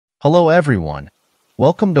Hello everyone.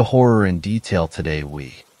 Welcome to Horror in Detail. Today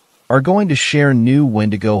we are going to share new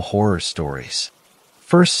Wendigo horror stories.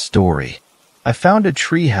 First story. I found a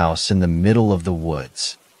treehouse in the middle of the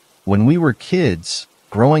woods. When we were kids,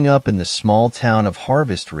 growing up in the small town of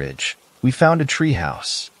Harvest Ridge, we found a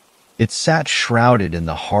treehouse. It sat shrouded in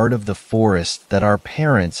the heart of the forest that our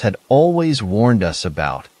parents had always warned us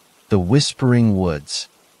about, the Whispering Woods.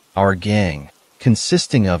 Our gang,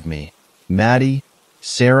 consisting of me, Maddie,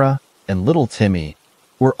 Sarah, and little Timmy,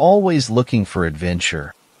 were always looking for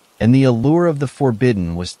adventure, and the allure of the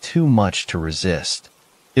forbidden was too much to resist.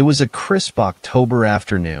 It was a crisp October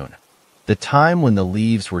afternoon, the time when the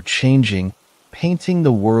leaves were changing, painting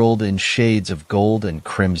the world in shades of gold and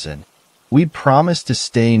crimson. We'd promised to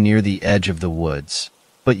stay near the edge of the woods,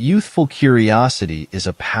 but youthful curiosity is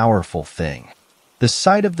a powerful thing. The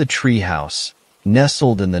sight of the treehouse,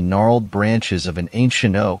 nestled in the gnarled branches of an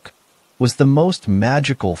ancient oak, was the most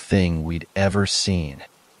magical thing we'd ever seen.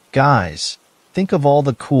 Guys, think of all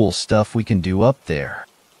the cool stuff we can do up there.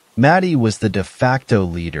 Maddie was the de facto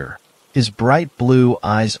leader, his bright blue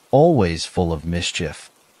eyes always full of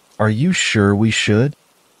mischief. Are you sure we should?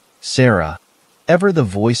 Sarah, ever the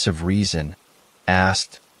voice of reason,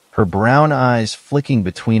 asked, her brown eyes flicking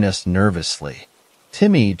between us nervously.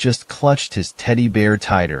 Timmy just clutched his teddy bear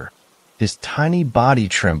tighter, his tiny body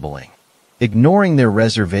trembling. Ignoring their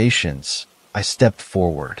reservations, I stepped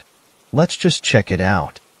forward. Let's just check it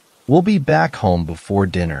out. We'll be back home before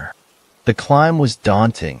dinner. The climb was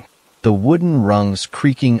daunting, the wooden rungs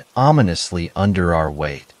creaking ominously under our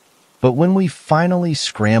weight. But when we finally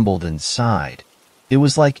scrambled inside, it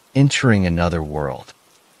was like entering another world.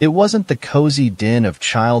 It wasn't the cozy den of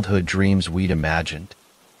childhood dreams we'd imagined.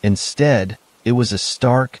 Instead, it was a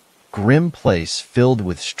stark, grim place filled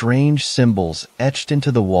with strange symbols etched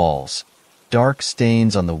into the walls, dark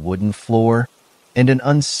stains on the wooden floor, and an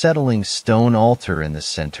unsettling stone altar in the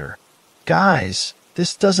center. Guys,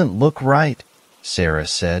 this doesn't look right, Sarah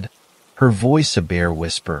said, her voice a bare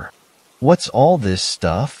whisper. What's all this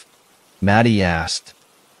stuff? Maddie asked,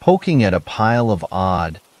 poking at a pile of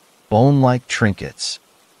odd, bone-like trinkets.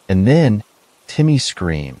 And then Timmy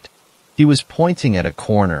screamed. He was pointing at a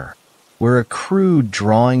corner, where a crude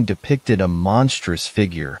drawing depicted a monstrous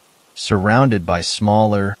figure, surrounded by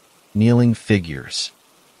smaller, kneeling figures.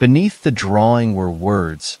 Beneath the drawing were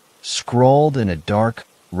words, scrawled in a dark,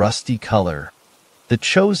 rusty color. The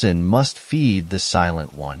chosen must feed the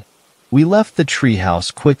silent one. We left the treehouse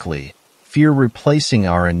quickly, fear replacing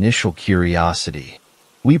our initial curiosity.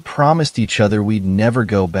 We promised each other we'd never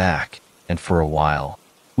go back, and for a while,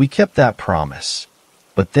 we kept that promise.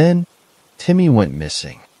 But then, Timmy went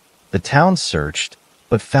missing. The town searched,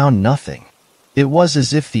 but found nothing. It was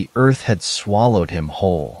as if the earth had swallowed him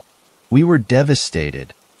whole. We were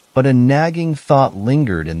devastated, but a nagging thought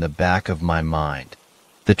lingered in the back of my mind.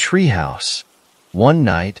 The treehouse. One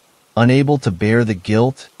night, unable to bear the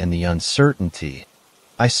guilt and the uncertainty,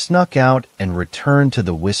 I snuck out and returned to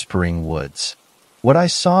the Whispering Woods. What I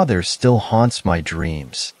saw there still haunts my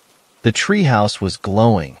dreams. The treehouse was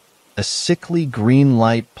glowing, a sickly green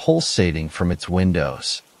light pulsating from its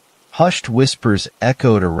windows. Hushed whispers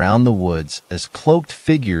echoed around the woods as cloaked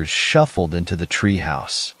figures shuffled into the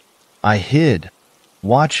treehouse. I hid,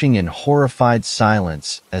 watching in horrified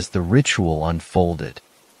silence as the ritual unfolded.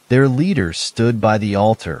 Their leader stood by the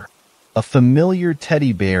altar, a familiar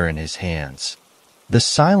teddy bear in his hands. The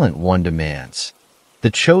silent one demands. The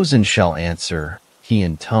chosen shall answer, he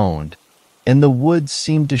intoned, and the woods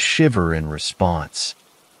seemed to shiver in response.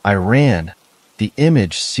 I ran, the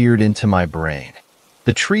image seared into my brain.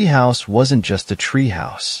 The treehouse wasn't just a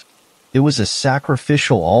treehouse. It was a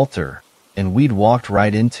sacrificial altar, and we'd walked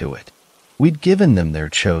right into it. We'd given them their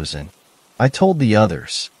chosen. I told the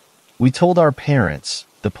others. We told our parents,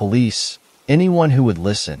 the police, anyone who would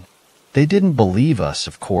listen. They didn't believe us,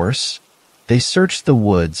 of course. They searched the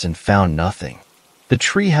woods and found nothing. The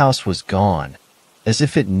treehouse was gone, as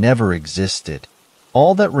if it never existed.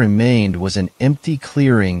 All that remained was an empty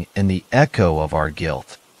clearing and the echo of our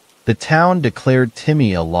guilt. The town declared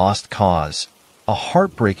Timmy a lost cause, a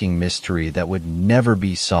heartbreaking mystery that would never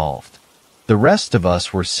be solved. The rest of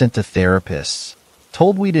us were sent to therapists,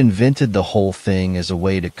 told we'd invented the whole thing as a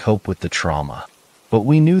way to cope with the trauma. But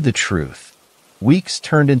we knew the truth. Weeks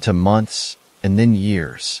turned into months, and then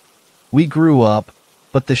years. We grew up,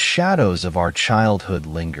 but the shadows of our childhood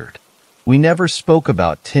lingered. We never spoke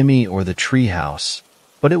about Timmy or the treehouse,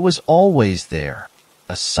 but it was always there,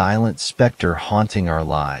 a silent specter haunting our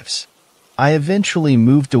lives. I eventually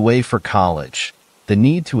moved away for college, the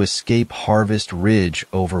need to escape Harvest Ridge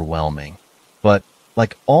overwhelming. But,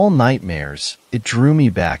 like all nightmares, it drew me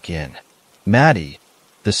back in. Maddie,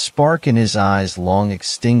 the spark in his eyes long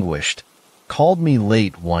extinguished, called me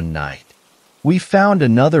late one night. "We found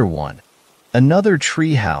another one, another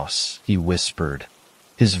treehouse," he whispered,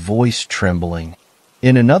 his voice trembling,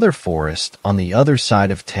 "in another forest on the other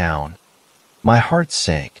side of town." My heart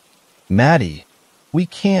sank. "Maddie, we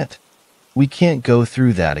can't go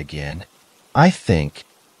through that again. I think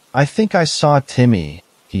I saw Timmy,"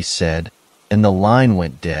 he said, and the line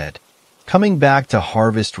went dead. Coming back to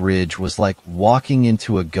Harvest Ridge was like walking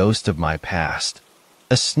into a ghost of my past,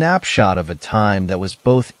 a snapshot of a time that was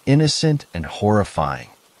both innocent and horrifying.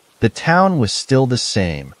 The town was still the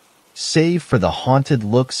same, save for the haunted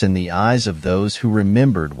looks in the eyes of those who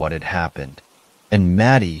remembered what had happened. And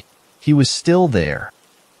Matty, he was still there,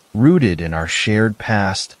 rooted in our shared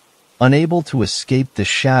past, unable to escape the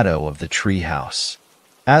shadow of the treehouse.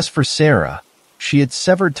 As for Sarah, she had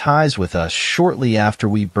severed ties with us shortly after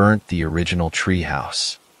we burnt the original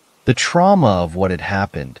treehouse. The trauma of what had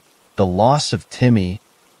happened, the loss of Timmy,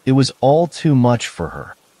 it was all too much for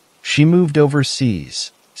her. She moved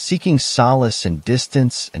overseas, seeking solace in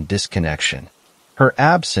distance and disconnection. Her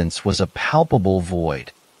absence was a palpable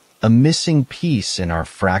void, a missing piece in our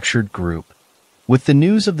fractured group. With the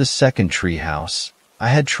news of the second treehouse, I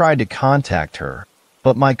had tried to contact her,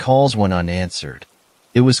 but my calls went unanswered.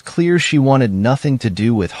 It was clear she wanted nothing to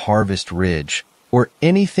do with Harvest Ridge or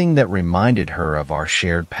anything that reminded her of our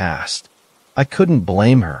shared past. I couldn't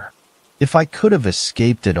blame her. If I could have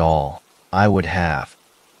escaped it all, I would have.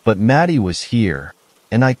 But Matty was here,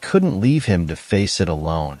 and I couldn't leave him to face it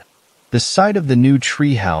alone. The sight of the new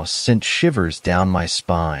treehouse sent shivers down my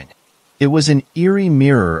spine. It was an eerie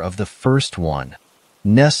mirror of the first one,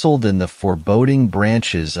 nestled in the foreboding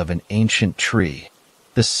branches of an ancient tree.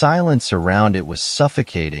 The silence around it was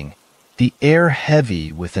suffocating, the air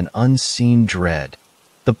heavy with an unseen dread.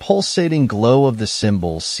 The pulsating glow of the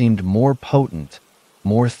symbols seemed more potent,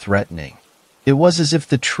 more threatening. It was as if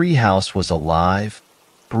the treehouse was alive,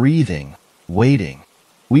 breathing, waiting.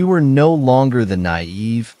 We were no longer the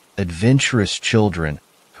naive, adventurous children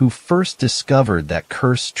who first discovered that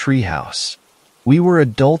cursed treehouse. We were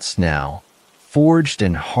adults now, forged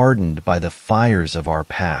and hardened by the fires of our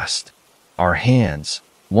past. Our hands,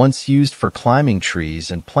 once used for climbing trees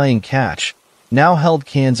and playing catch, now held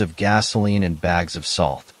cans of gasoline and bags of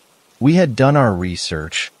salt. We had done our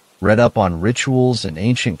research, read up on rituals and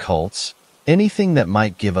ancient cults, anything that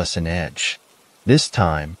might give us an edge. This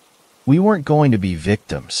time, we weren't going to be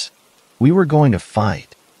victims. We were going to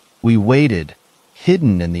fight. We waited,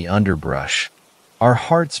 hidden in the underbrush, our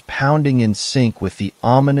hearts pounding in sync with the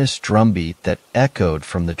ominous drumbeat that echoed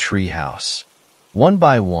from the treehouse. One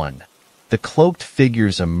by one, the cloaked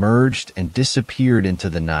figures emerged and disappeared into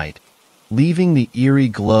the night, leaving the eerie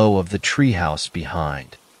glow of the treehouse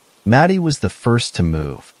behind. Matty was the first to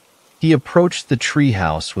move. He approached the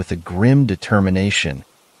treehouse with a grim determination,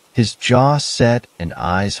 his jaw set and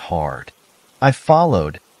eyes hard. I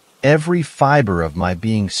followed, every fiber of my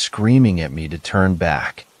being screaming at me to turn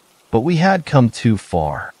back. But we had come too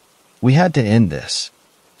far. We had to end this.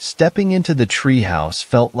 Stepping into the treehouse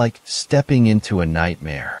felt like stepping into a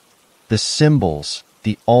nightmare. The symbols,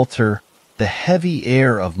 the altar, the heavy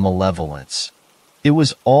air of malevolence. It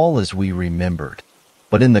was all as we remembered.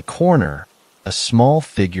 But in the corner, a small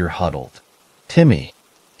figure huddled. Timmy.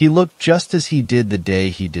 He looked just as he did the day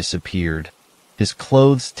he disappeared. His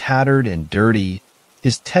clothes tattered and dirty,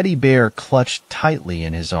 his teddy bear clutched tightly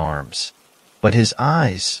in his arms. But his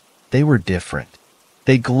eyes, they were different.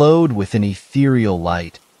 They glowed with an ethereal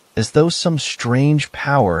light, as though some strange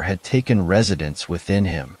power had taken residence within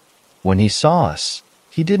him. When he saw us,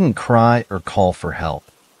 he didn't cry or call for help.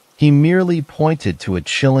 He merely pointed to a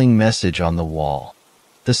chilling message on the wall.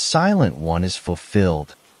 The Silent One is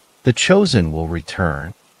fulfilled. The Chosen will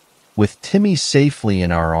return. With Timmy safely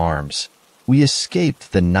in our arms, we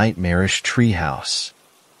escaped the nightmarish treehouse.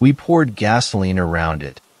 We poured gasoline around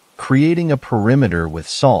it, creating a perimeter with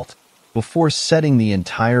salt, before setting the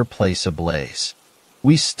entire place ablaze.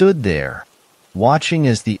 We stood there, watching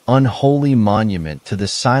as the unholy monument to the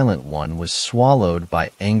Silent One was swallowed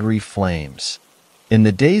by angry flames. In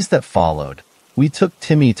the days that followed, we took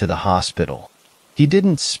Timmy to the hospital. He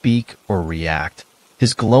didn't speak or react,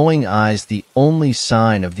 his glowing eyes the only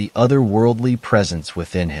sign of the otherworldly presence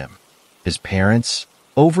within him. His parents,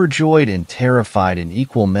 overjoyed and terrified in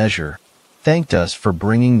equal measure, thanked us for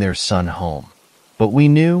bringing their son home. But we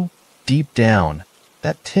knew, deep down,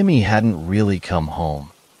 that Timmy hadn't really come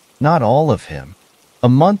home. Not all of him. A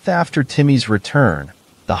month after Timmy's return,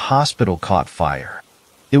 the hospital caught fire.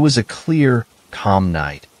 It was a clear, calm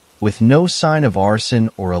night, with no sign of arson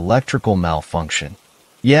or electrical malfunction.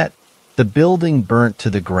 Yet, the building burnt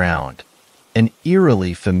to the ground, an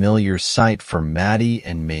eerily familiar sight for Maddie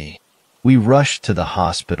and me. We rushed to the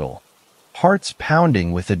hospital, hearts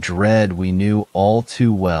pounding with a dread we knew all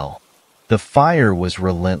too well. The fire was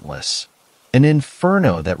relentless, an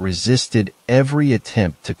inferno that resisted every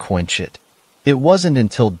attempt to quench it. It wasn't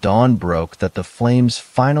until dawn broke that the flames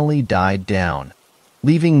finally died down,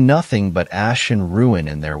 leaving nothing but ash and ruin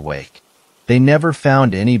in their wake. They never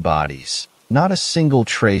found any bodies, not a single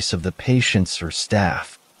trace of the patients or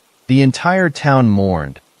staff. The entire town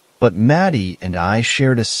mourned, but Maddie and I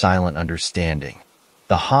shared a silent understanding.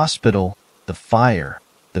 The hospital, the fire,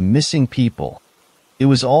 the missing people, it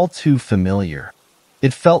was all too familiar.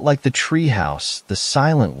 It felt like the treehouse, the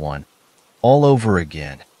silent one, all over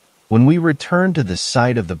again. When we returned to the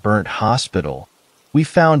site of the burnt hospital, we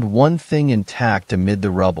found one thing intact amid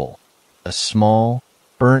the rubble: a small,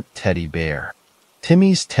 burnt teddy bear.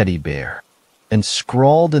 Timmy's teddy bear. And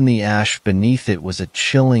scrawled in the ash beneath it was a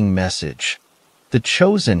chilling message: "The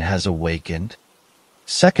chosen has awakened."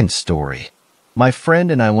 Second story. My friend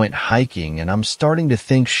and I went hiking, and I'm starting to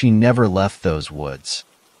think she never left those woods.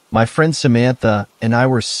 My friend Samantha and I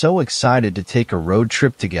were so excited to take a road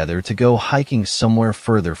trip together to go hiking somewhere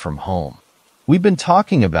further from home. We've been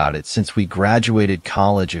talking about it since we graduated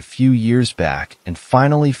college a few years back and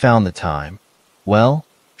finally found the time. Well,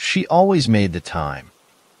 she always made the time.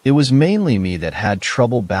 It was mainly me that had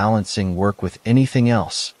trouble balancing work with anything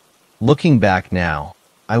else. Looking back now,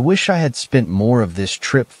 I wish I had spent more of this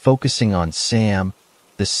trip focusing on Sam,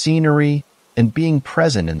 the scenery, and being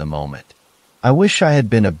present in the moment. I wish I had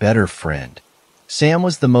been a better friend. Sam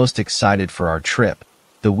was the most excited for our trip.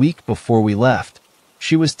 The week before we left,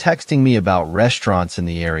 she was texting me about restaurants in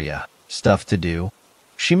the area, stuff to do.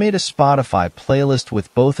 She made a Spotify playlist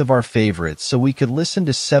with both of our favorites so we could listen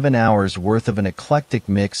to 7 hours worth of an eclectic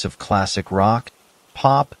mix of classic rock,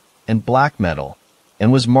 pop, and black metal,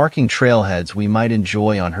 and was marking trailheads we might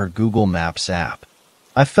enjoy on her Google Maps app.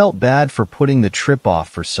 I felt bad for putting the trip off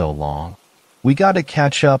for so long. We got to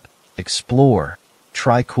catch up, explore,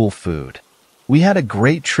 try cool food. We had a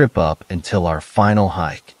great trip up until our final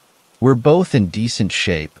hike. We're both in decent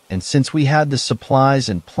shape, and since we had the supplies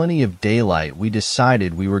and plenty of daylight, we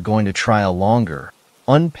decided we were going to try a longer,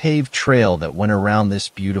 unpaved trail that went around this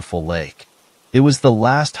beautiful lake. It was the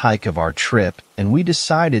last hike of our trip, and we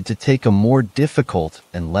decided to take a more difficult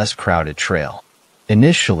and less crowded trail.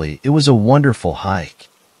 Initially, it was a wonderful hike.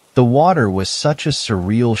 The water was such a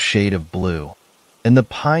surreal shade of blue, and the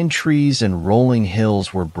pine trees and rolling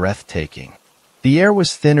hills were breathtaking. The air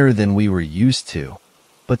was thinner than we were used to,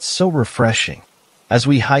 but so refreshing. As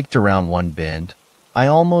we hiked around one bend, I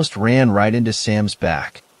almost ran right into Sam's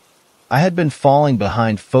back. I had been falling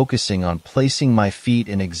behind, focusing on placing my feet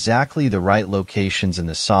in exactly the right locations in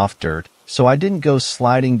the soft dirt so I didn't go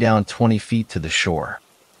sliding down 20 feet to the shore.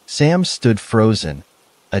 Sam stood frozen,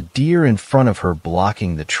 a deer in front of her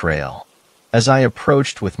blocking the trail. As I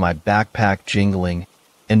approached with my backpack jingling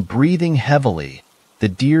and breathing heavily, the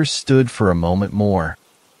deer stood for a moment more,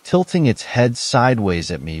 tilting its head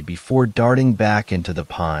sideways at me before darting back into the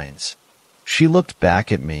pines. She looked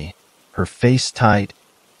back at me, her face tight.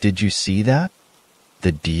 "Did you see that?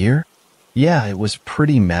 The deer?" "Yeah, it was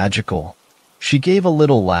pretty magical." She gave a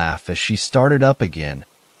little laugh as she started up again,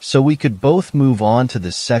 so we could both move on to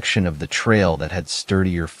the section of the trail that had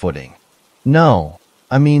sturdier footing. "No,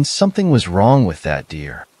 I mean, something was wrong with that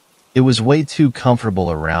deer. It was way too comfortable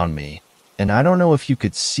around me, and I don't know if you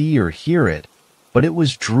could see or hear it, but it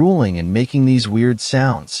was drooling and making these weird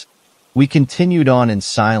sounds." We continued on in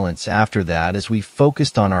silence after that as we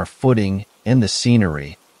focused on our footing and the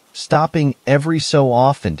scenery, stopping every so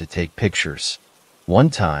often to take pictures. One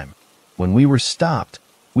time, when we were stopped,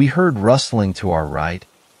 we heard rustling to our right,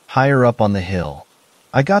 higher up on the hill.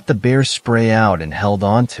 I got the bear spray out and held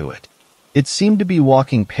on to it. It seemed to be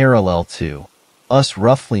walking parallel to us,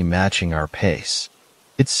 roughly matching our pace.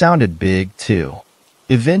 It sounded big, too.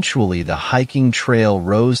 Eventually, the hiking trail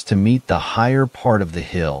rose to meet the higher part of the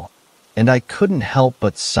hill, and I couldn't help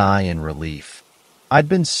but sigh in relief. I'd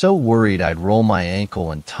been so worried I'd roll my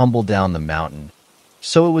ankle and tumble down the mountain,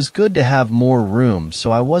 so it was good to have more room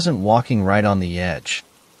so I wasn't walking right on the edge.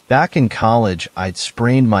 Back in college, I'd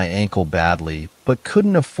sprained my ankle badly, but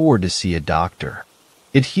couldn't afford to see a doctor.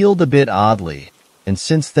 It healed a bit oddly, and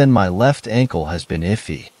since then my left ankle has been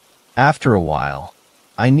iffy. After a while,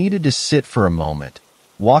 I needed to sit for a moment,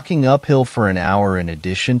 walking uphill for an hour in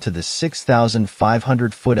addition to the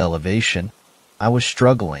 6,500-foot elevation. I was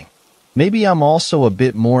struggling. Maybe I'm also a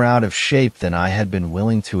bit more out of shape than I had been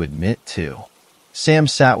willing to admit to. Sam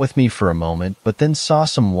sat with me for a moment, but then saw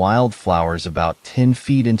some wildflowers about 10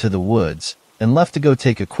 feet into the woods and left to go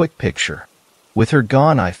take a quick picture. With her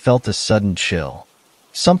gone, I felt a sudden chill.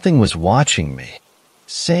 Something was watching me.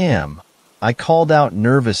 "Sam," I called out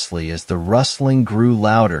nervously as the rustling grew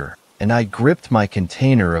louder, and I gripped my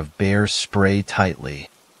container of bear spray tightly.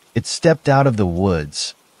 It stepped out of the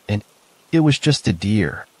woods, and it was just a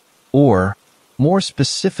deer. Or, more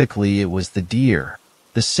specifically, it was the deer,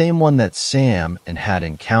 the same one that Sam had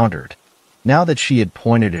encountered. Now that she had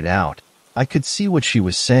pointed it out, I could see what she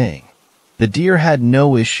was saying. The deer had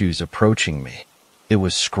no issues approaching me. It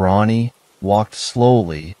was scrawny, walked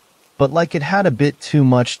slowly, but like it had a bit too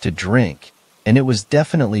much to drink, and it was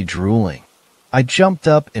definitely drooling. I jumped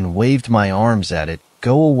up and waved my arms at it.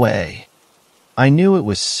 "Go away." I knew it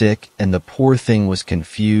was sick and the poor thing was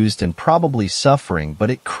confused and probably suffering, but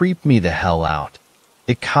it creeped me the hell out.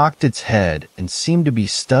 It cocked its head and seemed to be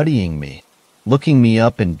studying me, looking me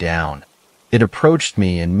up and down. It approached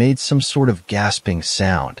me and made some sort of gasping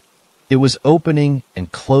sound. It was opening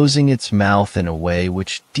and closing its mouth in a way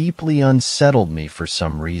which deeply unsettled me for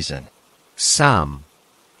some reason. "Sam."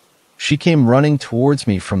 She came running towards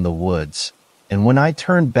me from the woods, and when I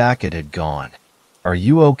turned back it had gone. "Are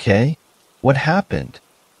you okay? What happened?"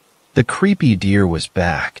 The creepy deer was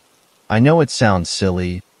back. "I know it sounds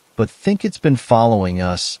silly, but think it's been following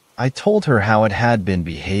us." I told her how it had been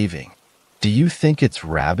behaving. "Do you think it's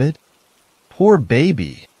rabid?" "Poor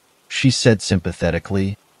baby," she said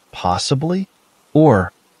sympathetically. "Possibly.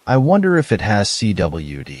 Or, I wonder if it has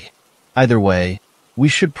CWD. Either way, we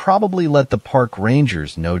should probably let the park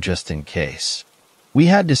rangers know just in case." We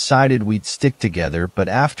had decided we'd stick together, but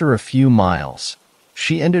after a few miles,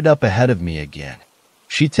 she ended up ahead of me again.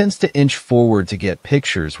 She tends to inch forward to get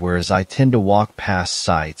pictures, whereas I tend to walk past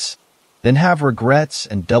sites, then have regrets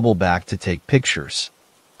and double back to take pictures.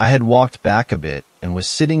 I had walked back a bit and was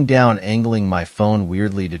sitting down, angling my phone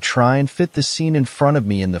weirdly to try and fit the scene in front of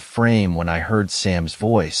me in the frame when I heard Sam's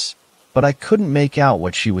voice, but I couldn't make out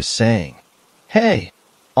what she was saying. "Hey,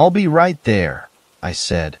 I'll be right there," I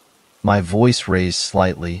said, my voice raised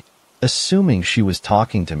slightly, assuming she was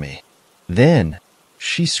talking to me. Then,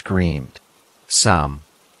 she screamed. "Sam."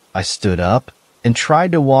 I stood up and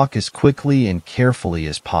tried to walk as quickly and carefully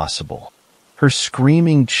as possible. Her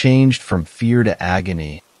screaming changed from fear to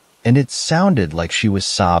agony, and it sounded like she was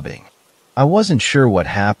sobbing. I wasn't sure what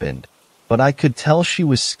happened, but I could tell she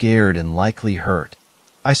was scared and likely hurt.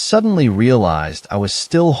 I suddenly realized I was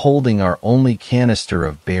still holding our only canister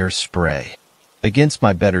of bear spray. Against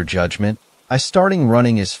my better judgment, I started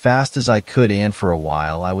running as fast as I could, and for a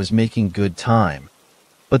while I was making good time.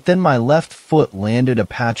 But then my left foot landed a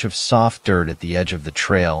patch of soft dirt at the edge of the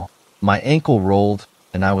trail, my ankle rolled,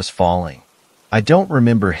 and I was falling. I don't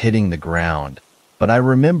remember hitting the ground, but I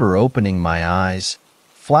remember opening my eyes,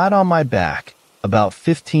 flat on my back, about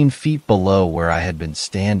 15 feet below where I had been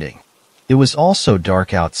standing. It was also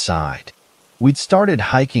dark outside. We'd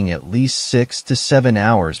started hiking at least 6 to 7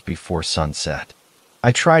 hours before sunset.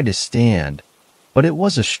 I tried to stand, but it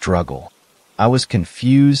was a struggle. I was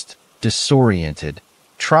confused, disoriented.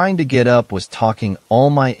 Trying to get up was taking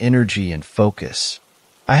all my energy and focus.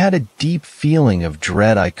 I had a deep feeling of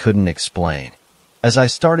dread I couldn't explain. As I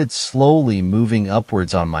started slowly moving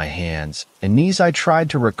upwards on my hands and knees, I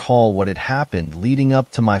tried to recall what had happened leading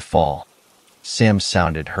up to my fall. Sam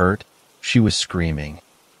sounded hurt. She was screaming.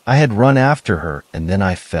 I had run after her, and then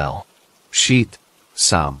I fell. "Shit,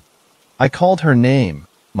 Sam." I called her name,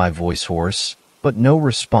 my voice hoarse, but no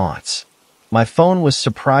response. My phone was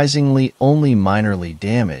surprisingly only minorly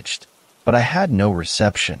damaged, but I had no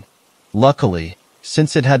reception. Luckily,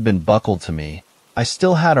 since it had been buckled to me, I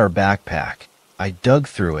still had our backpack. I dug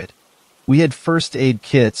through it. We had first aid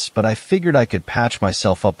kits, but I figured I could patch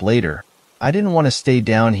myself up later. I didn't want to stay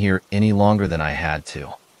down here any longer than I had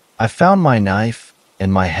to. I found my knife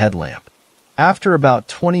and my headlamp. After about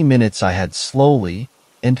 20 minutes, I had slowly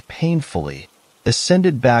and painfully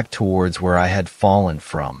ascended back towards where I had fallen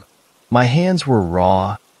from. My hands were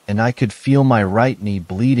raw, and I could feel my right knee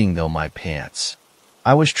bleeding through my pants.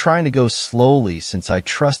 I was trying to go slowly since I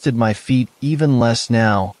trusted my feet even less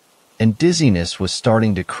now, and dizziness was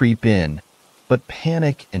starting to creep in, but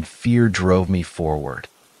panic and fear drove me forward.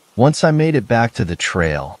 Once I made it back to the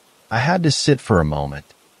trail, I had to sit for a moment.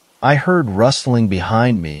 I heard rustling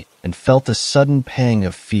behind me and felt a sudden pang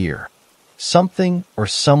of fear. Something or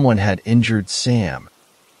someone had injured Sam,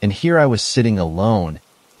 and here I was sitting alone,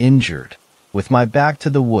 injured, with my back to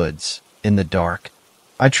the woods, in the dark.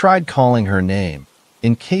 I tried calling her name,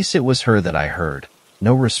 in case it was her that I heard.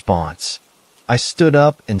 No response. I stood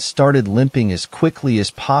up and started limping as quickly as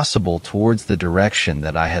possible towards the direction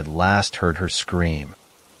that I had last heard her scream.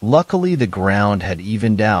 Luckily, the ground had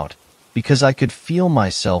evened out, because I could feel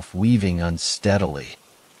myself weaving unsteadily.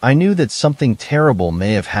 I knew that something terrible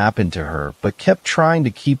may have happened to her, but kept trying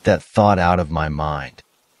to keep that thought out of my mind.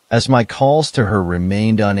 As my calls to her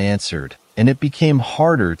remained unanswered, and it became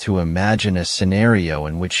harder to imagine a scenario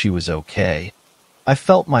in which she was okay, I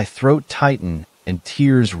felt my throat tighten and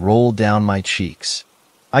tears roll down my cheeks.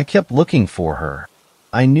 I kept looking for her.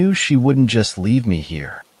 I knew she wouldn't just leave me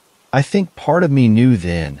here. I think part of me knew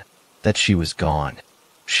then that she was gone.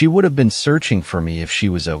 She would have been searching for me if she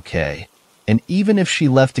was okay, and even if she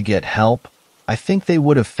left to get help, I think they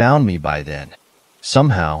would have found me by then.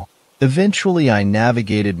 Somehow, eventually I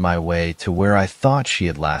navigated my way to where I thought she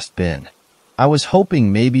had last been. I was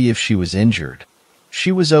hoping maybe if she was injured,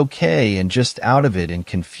 she was okay and just out of it and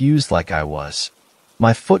confused like I was.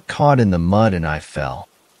 My foot caught in the mud and I fell.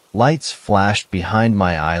 Lights flashed behind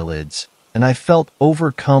my eyelids, and I felt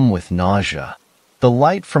overcome with nausea. The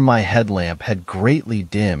light from my headlamp had greatly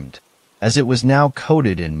dimmed, as it was now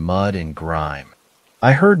coated in mud and grime.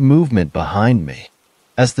 I heard movement behind me.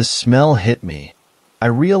 As the smell hit me, I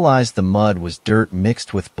realized the mud was dirt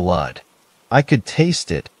mixed with blood. I could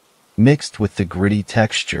taste it, mixed with the gritty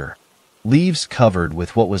texture. Leaves covered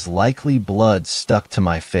with what was likely blood stuck to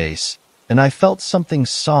my face, and I felt something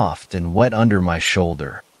soft and wet under my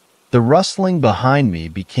shoulder. The rustling behind me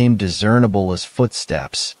became discernible as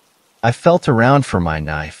footsteps. I felt around for my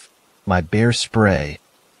knife, my bear spray,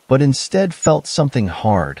 but instead felt something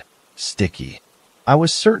hard, sticky. I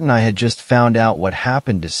was certain I had just found out what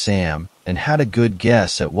happened to Sam and had a good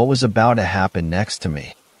guess at what was about to happen next to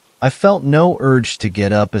me. I felt no urge to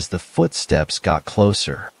get up as the footsteps got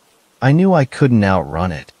closer. I knew I couldn't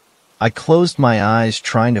outrun it. I closed my eyes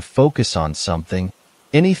trying to focus on something,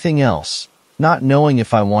 anything else, not knowing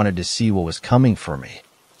if I wanted to see what was coming for me.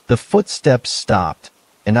 The footsteps stopped,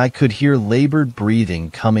 and I could hear labored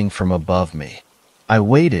breathing coming from above me. I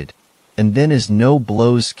waited, and then as no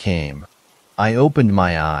blows came, I opened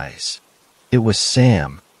my eyes. It was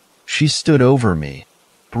Sam. She stood over me,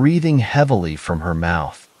 breathing heavily from her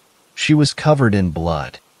mouth. She was covered in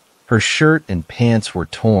blood. Her shirt and pants were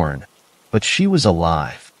torn, but she was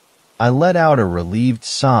alive. I let out a relieved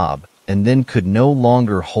sob and then could no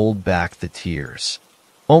longer hold back the tears.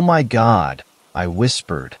 "Oh my God," I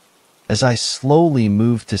whispered. As I slowly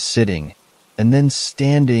moved to sitting and then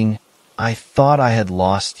standing, "I thought I had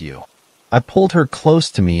lost you." I pulled her close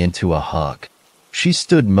to me into a hug. She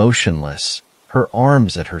stood motionless, her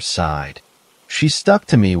arms at her side. She stuck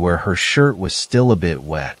to me where her shirt was still a bit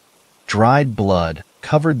wet. Dried blood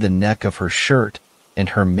covered the neck of her shirt and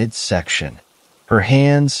her midsection. Her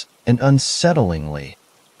hands, and unsettlingly,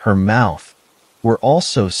 her mouth, were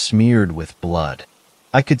also smeared with blood.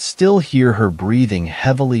 I could still hear her breathing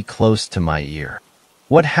heavily close to my ear.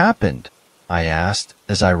 "What happened?" I asked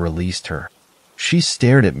as I released her. She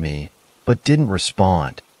stared at me, but didn't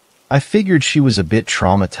respond. I figured she was a bit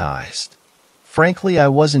traumatized. Frankly, I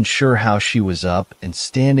wasn't sure how she was up and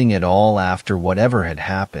standing at all after whatever had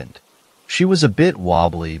happened. She was a bit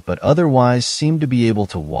wobbly, but otherwise seemed to be able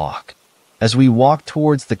to walk. As we walked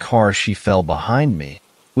towards the car, she fell behind me,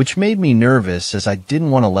 which made me nervous as I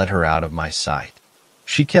didn't want to let her out of my sight.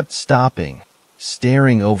 She kept stopping,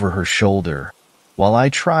 staring over her shoulder, while I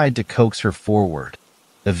tried to coax her forward.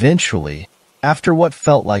 Eventually, after what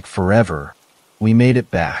felt like forever, we made it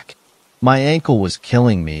back. My ankle was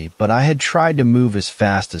killing me, but I had tried to move as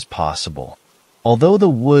fast as possible. Although the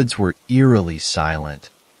woods were eerily silent,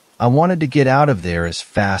 I wanted to get out of there as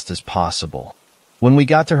fast as possible. When we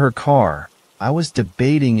got to her car, I was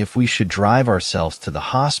debating if we should drive ourselves to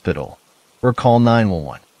the hospital or call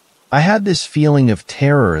 911. I had this feeling of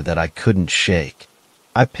terror that I couldn't shake.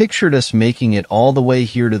 I pictured us making it all the way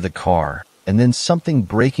here to the car and then something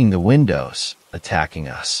breaking the windows, attacking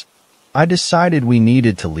us. I decided we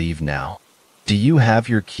needed to leave now. "Do you have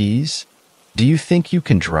your keys? Do you think you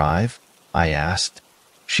can drive?" I asked.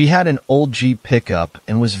 She had an old Jeep pickup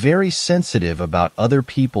and was very sensitive about other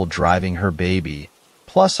people driving her baby.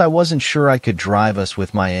 Plus, I wasn't sure I could drive us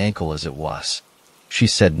with my ankle as it was. She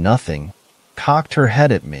said nothing, cocked her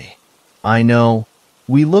head at me. "I know.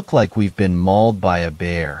 We look like we've been mauled by a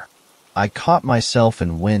bear." I caught myself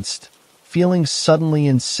and winced, feeling suddenly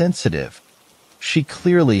insensitive. She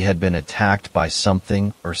clearly had been attacked by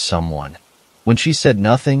something or someone. When she said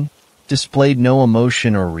nothing, displayed no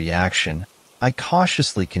emotion or reaction, I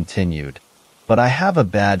cautiously continued, "But I have a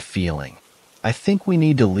bad feeling. I think we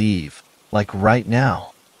need to leave, like right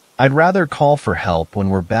now. I'd rather call for help when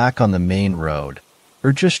we're back on the main road,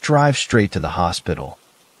 or just drive straight to the hospital."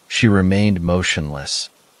 She remained motionless,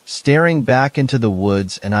 staring back into the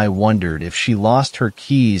woods, and I wondered if she lost her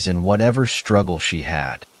keys in whatever struggle she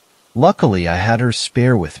had. Luckily, I had her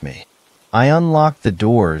spare with me. I unlocked the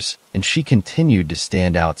doors, and she continued to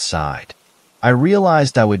stand outside. I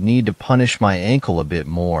realized I would need to punish my ankle a bit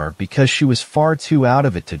more because she was far too out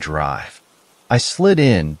of it to drive. I slid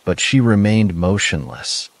in, but she remained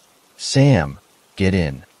motionless. "Sam, get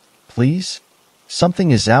in. Please?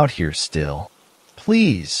 Something is out here still.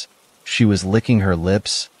 Please." She was licking her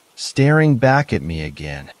lips, staring back at me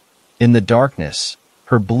again. In the darkness,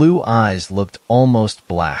 her blue eyes looked almost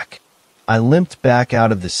black. I limped back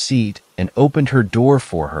out of the seat and opened her door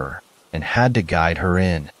for her and had to guide her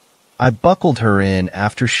in. I buckled her in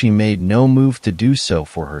after she made no move to do so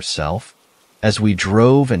for herself. As we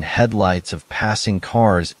drove and headlights of passing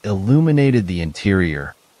cars illuminated the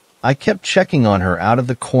interior, I kept checking on her out of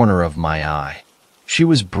the corner of my eye. She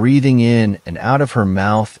was breathing in and out of her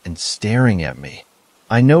mouth and staring at me.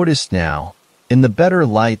 I noticed now, in the better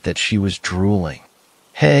light, that she was drooling.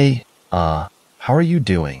 "Hey, how are you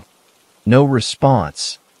doing?" No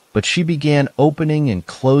response, but she began opening and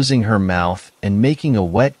closing her mouth and making a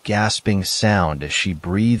wet gasping sound as she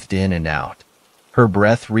breathed in and out. Her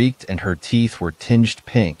breath reeked and her teeth were tinged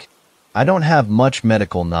pink. I don't have much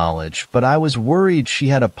medical knowledge, but I was worried she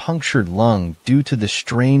had a punctured lung due to the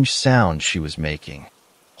strange sound she was making.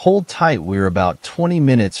 "Hold tight, we're about 20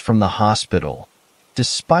 minutes from the hospital."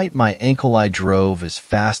 Despite my ankle, I drove as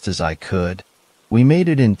fast as I could. We made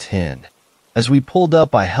it in 10. As we pulled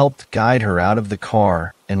up, I helped guide her out of the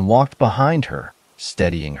car and walked behind her,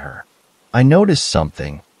 steadying her. I noticed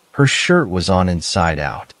something. Her shirt was on inside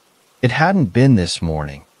out. It hadn't been this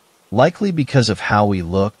morning. Likely because of how we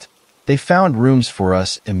looked, they found rooms for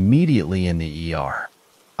us immediately in the ER.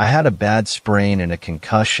 I had a bad sprain and a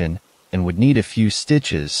concussion and would need a few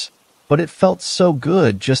stitches, but it felt so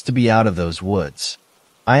good just to be out of those woods.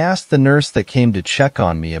 I asked the nurse that came to check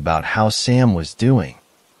on me about how Sam was doing.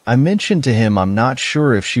 I mentioned to him I'm not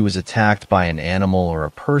sure if she was attacked by an animal or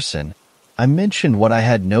a person. I mentioned what I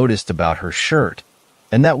had noticed about her shirt,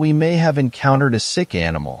 and that we may have encountered a sick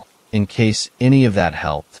animal, in case any of that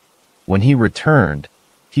helped. When he returned,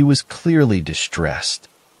 he was clearly distressed.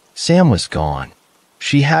 Sam was gone.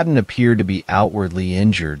 She hadn't appeared to be outwardly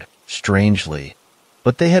injured, strangely,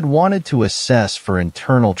 but they had wanted to assess for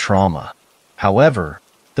internal trauma. However,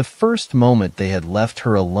 the first moment they had left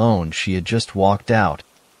her alone, she had just walked out,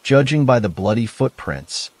 judging by the bloody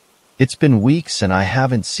footprints. It's been weeks and I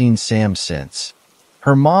haven't seen Sam since.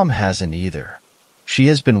 Her mom hasn't either. She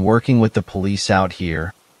has been working with the police out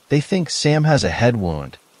here. They think Sam has a head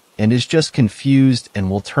wound and is just confused and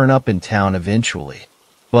will turn up in town eventually.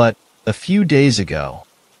 But a few days ago,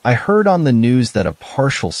 I heard on the news that a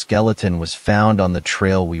partial skeleton was found on the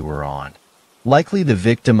trail we were on. Likely the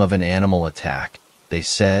victim of an animal attack, they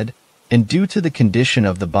said, and due to the condition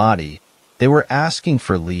of the body, they were asking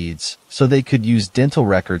for leads so they could use dental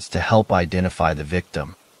records to help identify the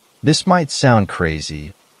victim. This might sound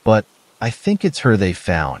crazy, but I think it's her they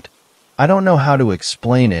found. I don't know how to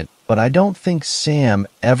explain it, but I don't think Sam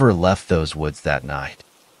ever left those woods that night.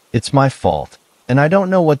 It's my fault, and I don't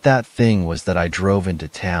know what that thing was that I drove into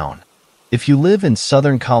town. If you live in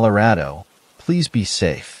southern Colorado, please be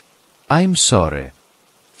safe. I'm sorry.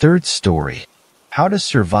 Third story. How to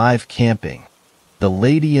survive camping. The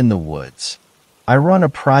lady in the woods. I run a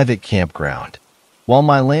private campground. While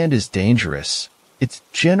my land is dangerous, it's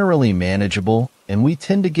generally manageable, and we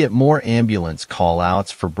tend to get more ambulance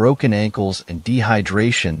call-outs for broken ankles and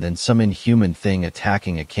dehydration than some inhuman thing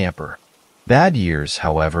attacking a camper. Bad years,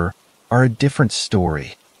 however, are a different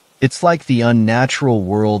story. It's like the unnatural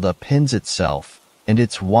world upends itself, and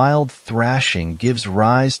its wild thrashing gives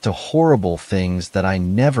rise to horrible things that I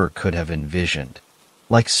never could have envisioned.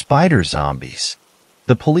 Like spider zombies.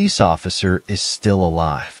 The police officer is still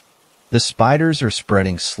alive. The spiders are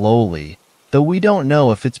spreading slowly, though we don't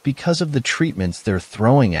know if it's because of the treatments they're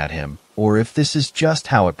throwing at him or if this is just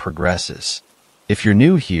how it progresses. If you're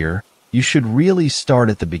new here, you should really start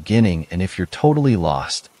at the beginning, and if you're totally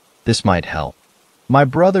lost, this might help. My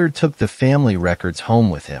brother took the family records home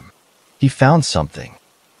with him. He found something.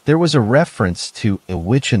 There was a reference to a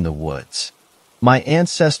witch in the woods. My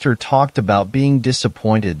ancestor talked about being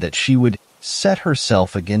disappointed that she would set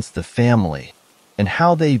herself against the family and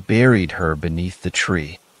how they buried her beneath the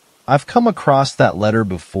tree. I've come across that letter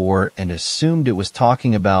before and assumed it was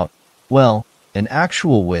talking about, well, an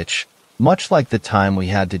actual witch, much like the time we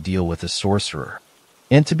had to deal with a sorcerer.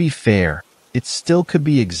 And to be fair, it still could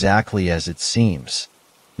be exactly as it seems.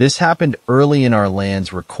 This happened early in our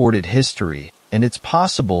land's recorded history, and it's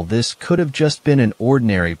possible this could have just been an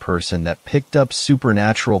ordinary person that picked up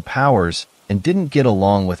supernatural powers and didn't get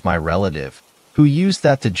along with my relative, who used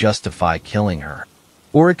that to justify killing her.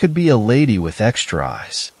 Or it could be a lady with extra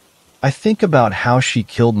eyes. I think about how she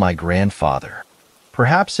killed my grandfather.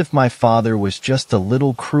 Perhaps if my father was just a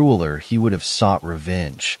little crueler, he would have sought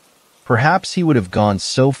revenge. Perhaps he would have gone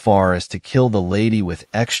so far as to kill the lady with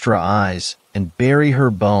extra eyes and bury her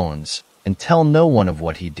bones and tell no one of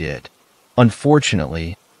what he did.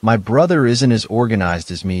 Unfortunately, my brother isn't as organized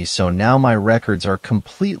as me, so now my records are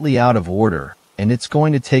completely out of order, and it's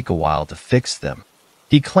going to take a while to fix them.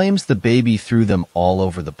 He claims the baby threw them all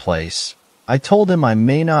over the place. I told him I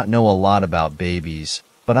may not know a lot about babies,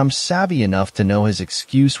 but I'm savvy enough to know his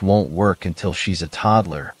excuse won't work until she's a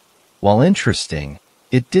toddler. While interesting,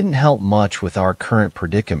 it didn't help much with our current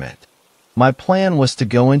predicament. My plan was to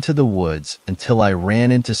go into the woods until I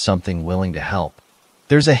ran into something willing to help.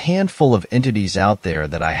 There's a handful of entities out there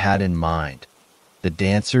that I had in mind. The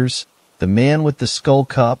dancers, the man with the skull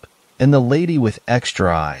cup, and the lady with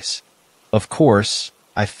extra eyes. Of course,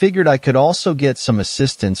 I figured I could also get some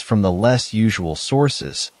assistance from the less usual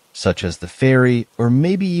sources, such as the fairy or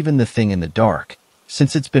maybe even the thing in the dark,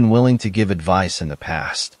 since it's been willing to give advice in the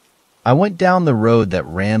past. I went down the road that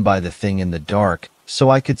ran by the thing in the dark so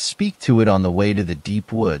I could speak to it on the way to the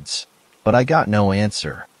deep woods, but I got no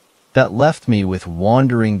answer. That left me with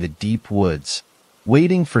wandering the deep woods,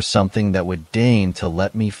 waiting for something that would deign to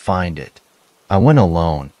let me find it. I went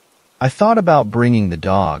alone. I thought about bringing the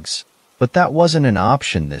dogs, but that wasn't an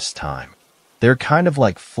option this time. They're kind of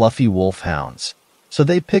like fluffy wolfhounds, so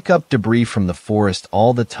they pick up debris from the forest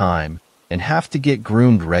all the time and have to get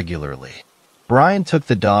groomed regularly. Brian took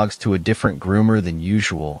the dogs to a different groomer than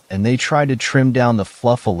usual, and they tried to trim down the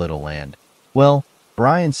fluff a little, and, well,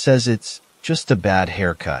 Brian says it's just a bad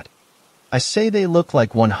haircut. I say they look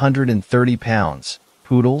like 130 pounds,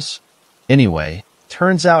 poodles. Anyway,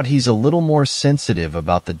 turns out he's a little more sensitive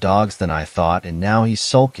about the dogs than I thought, and now he's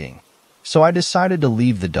sulking. So I decided to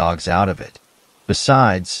leave the dogs out of it.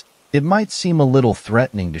 Besides, it might seem a little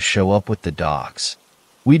threatening to show up with the dogs.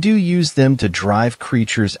 We do use them to drive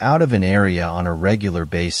creatures out of an area on a regular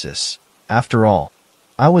basis. After all,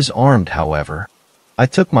 I was armed, however. I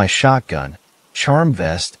took my shotgun, charm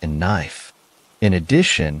vest, and knife. In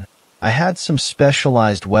addition, I had some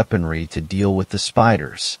specialized weaponry to deal with the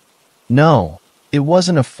spiders. No, it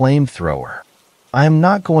wasn't a flamethrower. I am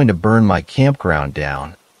not going to burn my campground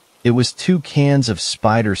down. It was 2 cans of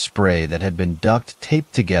spider spray that had been duct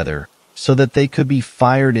taped together so that they could be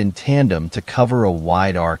fired in tandem to cover a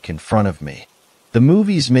wide arc in front of me. The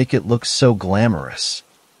movies make it look so glamorous.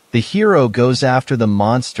 The hero goes after the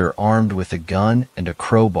monster armed with a gun and a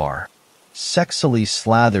crowbar, sexily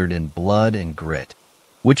slathered in blood and grit.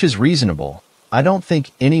 Which is reasonable. I don't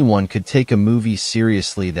think anyone could take a movie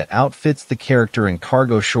seriously that outfits the character in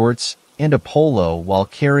cargo shorts and a polo while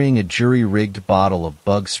carrying a jury-rigged bottle of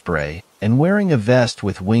bug spray and wearing a vest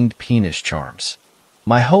with winged penis charms.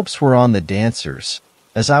 My hopes were on the dancers,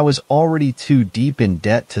 as I was already too deep in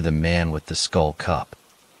debt to the man with the skull cup.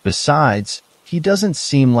 Besides, he doesn't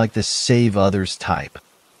seem like the save others type,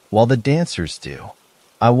 while the dancers do.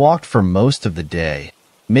 I walked for most of the day,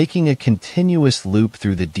 making a continuous loop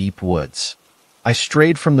through the deep woods. I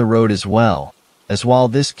strayed from the road as well, as while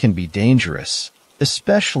this can be dangerous,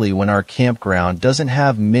 especially when our campground doesn't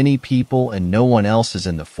have many people and no one else is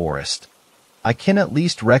in the forest, I can at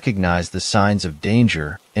least recognize the signs of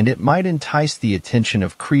danger, and it might entice the attention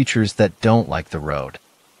of creatures that don't like the road,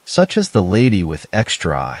 such as the lady with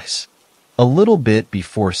extra eyes. A little bit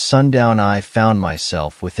before sundown, I found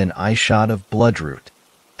myself within eyeshot of bloodroot.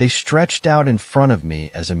 They stretched out in front of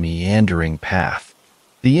me as a meandering path.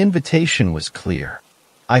 The invitation was clear.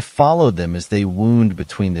 I followed them as they wound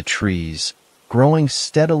between the trees, growing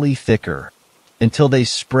steadily thicker, until they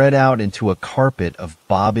spread out into a carpet of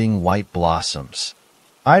bobbing white blossoms.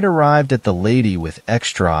 I'd arrived at the lady with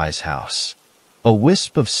extra eyes house. A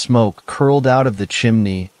wisp of smoke curled out of the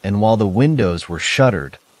chimney, and while the windows were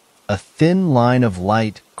shuttered, a thin line of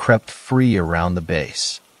light crept free around the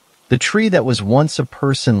base. The tree that was once a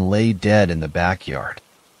person lay dead in the backyard.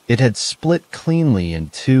 It had split cleanly in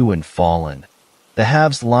two and fallen, the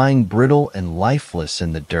halves lying brittle and lifeless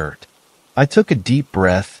in the dirt. I took a deep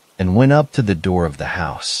breath and went up to the door of the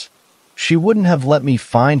house. She wouldn't have let me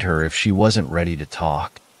find her if she wasn't ready to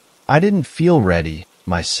talk. I didn't feel ready,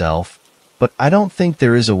 myself, but I don't think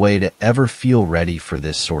there is a way to ever feel ready for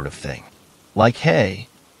this sort of thing. Like, hey,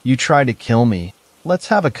 you tried to kill me, let's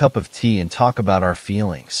have a cup of tea and talk about our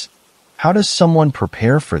feelings. How does someone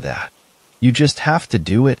prepare for that? You just have to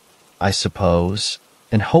do it, I suppose,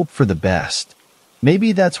 and hope for the best.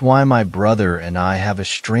 Maybe that's why my brother and I have a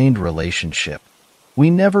strained relationship. We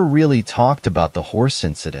never really talked about the horse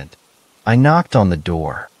incident. I knocked on the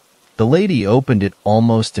door. The lady opened it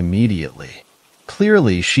almost immediately.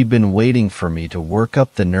 Clearly, she'd been waiting for me to work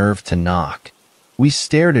up the nerve to knock. We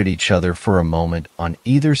stared at each other for a moment on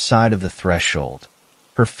either side of the threshold.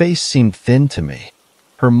 Her face seemed thin to me.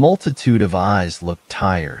 Her multitude of eyes looked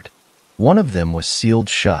tired. One of them was sealed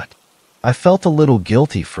shut. I felt a little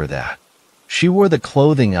guilty for that. She wore the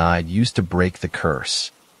clothing I'd used to break the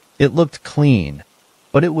curse. It looked clean,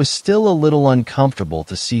 but it was still a little uncomfortable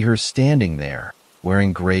to see her standing there,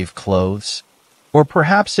 wearing grave clothes. Or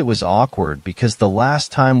perhaps it was awkward because the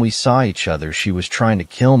last time we saw each other she was trying to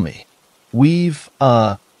kill me. "We've,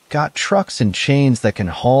 got trucks and chains that can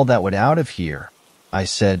haul that wood out of here," I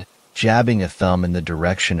said, jabbing a thumb in the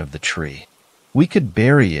direction of the tree. "We could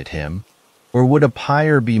bury it, him. Or would a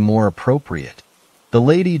pyre be more appropriate?" The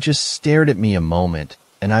lady just stared at me a moment,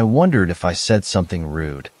 and I wondered if I said something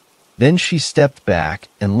rude. Then she stepped back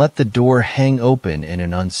and let the door hang open in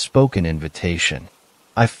an unspoken invitation.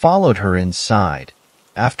 I followed her inside,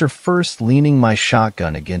 after first leaning my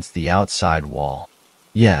shotgun against the outside wall.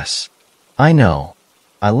 Yes, I know,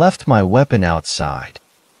 I left my weapon outside,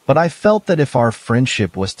 but I felt that if our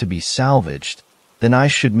friendship was to be salvaged, then I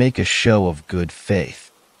should make a show of good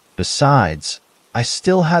faith. Besides, I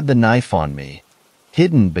still had the knife on me,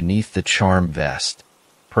 hidden beneath the charm vest.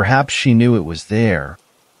 Perhaps she knew it was there,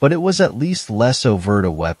 but it was at least less overt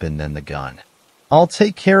a weapon than the gun. "I'll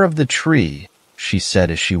take care of the tree," she said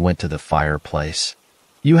as she went to the fireplace.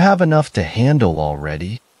 "You have enough to handle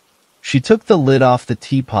already." She took the lid off the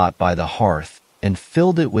teapot by the hearth and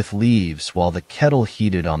filled it with leaves while the kettle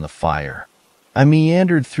heated on the fire. I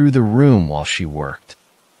meandered through the room while she worked.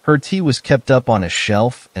 Her tea was kept up on a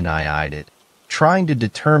shelf, and I eyed it, trying to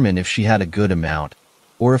determine if she had a good amount,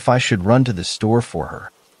 or if I should run to the store for her.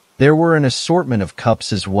 There were an assortment of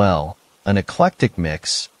cups as well, an eclectic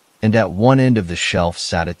mix, and at one end of the shelf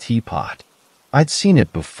sat a teapot. I'd seen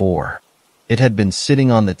it before. It had been sitting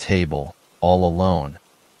on the table, all alone,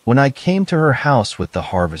 when I came to her house with the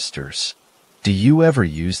harvesters. "Do you ever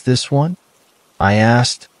use this one?" I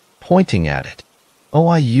asked, pointing at it. "Oh,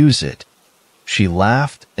 I use it." She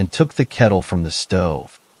laughed and took the kettle from the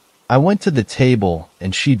stove. I went to the table,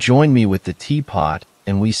 and she joined me with the teapot,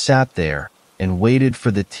 and we sat there and waited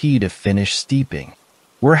for the tea to finish steeping.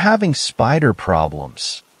 "We're having spider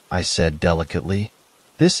problems," I said delicately.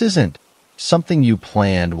 "This isn't something you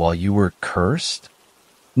planned while you were cursed?"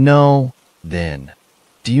 "No, then.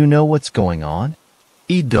 Do you know what's going on?"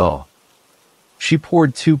 Ido. She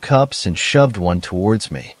poured 2 cups and shoved one towards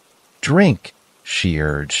me. "Drink," she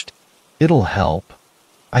urged. "It'll help."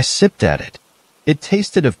 I sipped at it. It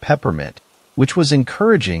tasted of peppermint, which was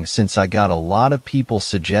encouraging since I got a lot of people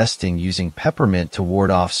suggesting using peppermint to ward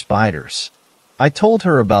off spiders. I told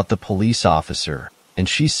her about the police officer, and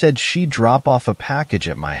she said she'd drop off a package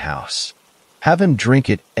at my house. "Have him drink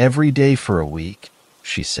it every day for a week,"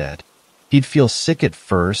 she said. "He'd feel sick at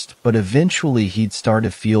first, but eventually he'd start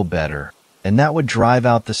to feel better, and that would drive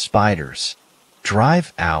out the spiders."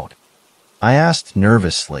 "Drive out?" I asked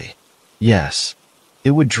nervously. "Yes,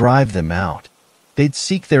 it would drive them out. They'd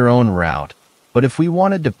seek their own route, but if we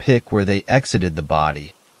wanted to pick where they exited the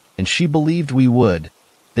body, and she believed we would,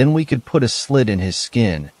 then we could put a slit in his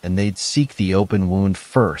skin and they'd seek the open wound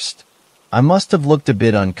first." I must have looked a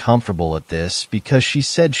bit uncomfortable at this because she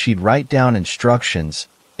said she'd write down instructions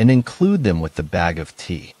and include them with the bag of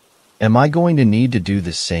tea. "Am I going to need to do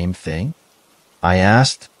the same thing?" I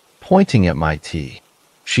asked, pointing at my tea.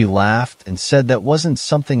 She laughed and said that wasn't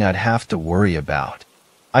something I'd have to worry about.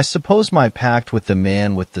 I suppose my pact with the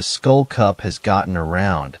man with the skull cup has gotten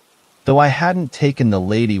around, though I hadn't taken the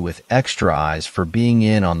lady with extra eyes for being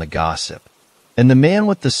in on the gossip. And the man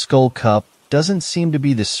with the skull cup doesn't seem to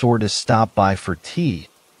be the sort to stop by for tea,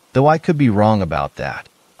 though I could be wrong about that,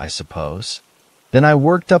 I suppose. Then I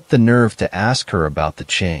worked up the nerve to ask her about the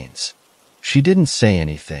chains. She didn't say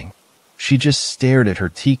anything. She just stared at her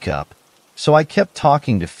teacup, so I kept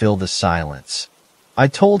talking to fill the silence. I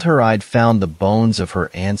told her I'd found the bones of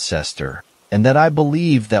her ancestor, and that I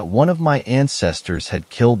believed that one of my ancestors had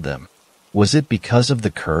killed them. Was it because of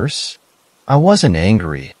the curse? I wasn't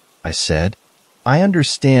angry, I said. I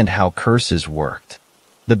understand how curses worked.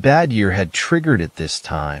 The bad year had triggered it this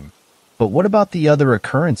time. But what about the other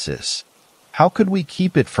occurrences? How could we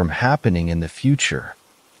keep it from happening in the future?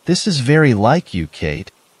 "This is very like you, Kate,"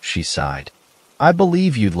 she sighed. "I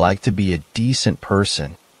believe you'd like to be a decent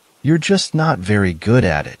person. You're just not very good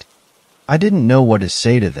at it." I didn't know what to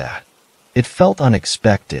say to that. It felt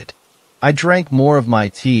unexpected. I drank more of my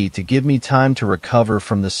tea to give me time to recover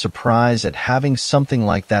from the surprise at having something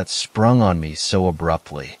like that sprung on me so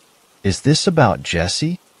abruptly. "Is this about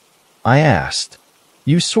Jessie?" I asked.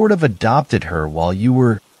 "You sort of adopted her while you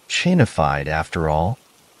were chainified, after all."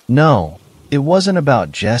 "No, It wasn't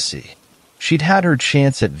about Jessie. She'd had her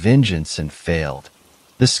chance at vengeance and failed.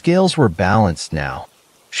 The scales were balanced now.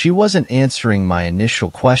 She wasn't answering my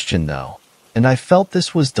initial question, though, and I felt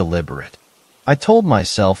this was deliberate. I told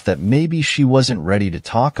myself that maybe she wasn't ready to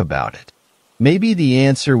talk about it. Maybe the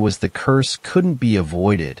answer was the curse couldn't be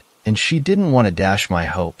avoided, and she didn't want to dash my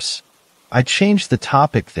hopes. I changed the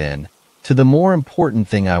topic then to the more important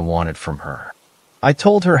thing I wanted from her. I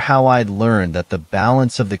told her how I'd learned that the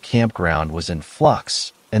balance of the campground was in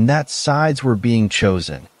flux and that sides were being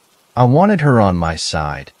chosen. I wanted her on my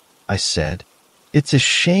side, I said. It's a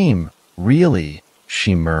shame, really,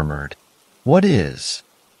 she murmured. What is?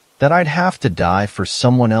 That I'd have to die for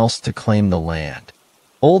someone else to claim the land.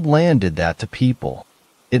 Old land did that to people.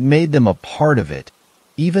 It made them a part of it,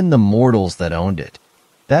 even the mortals that owned it.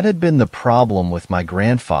 That had been the problem with my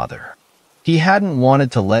grandfather. He hadn't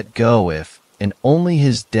wanted to let go if, and only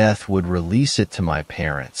his death would release it to my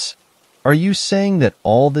parents. Are you saying that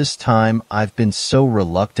all this time I've been so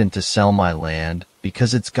reluctant to sell my land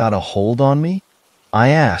because it's got a hold on me? I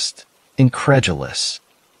asked, incredulous.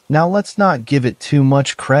 Now let's not give it too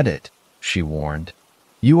much credit, she warned.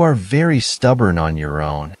 You are very stubborn on your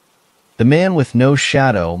own. The man with no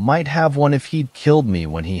shadow might have one if he'd killed me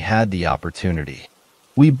when he had the opportunity.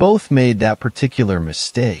 We both made that particular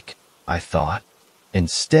mistake, I thought.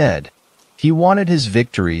 Instead, he wanted his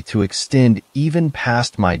victory to extend even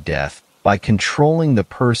past my death by controlling the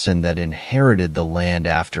person that inherited the land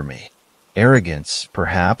after me. Arrogance,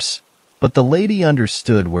 perhaps, but the lady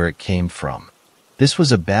understood where it came from. This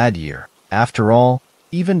was a bad year, after all,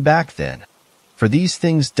 even back then. For these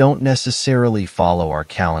things don't necessarily follow our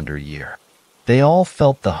calendar year. They all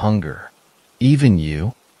felt the hunger. Even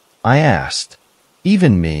you? I asked.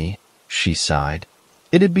 Even me, she sighed.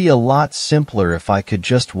 It'd be a lot simpler if I could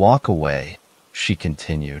just walk away, she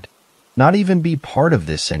continued. Not even be part of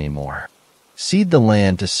this anymore. Cede the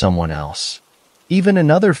land to someone else. Even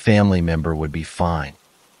another family member would be fine.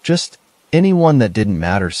 Just anyone that didn't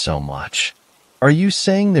matter so much. Are you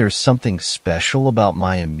saying there's something special about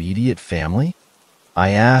my immediate family? I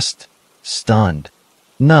asked, stunned.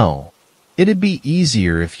 No. It'd be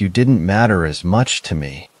easier if you didn't matter as much to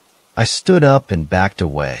me. I stood up and backed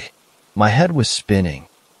away. My head was spinning.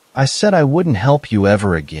 I said I wouldn't help you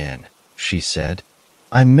ever again, she said.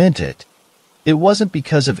 I meant it. It wasn't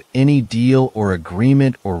because of any deal or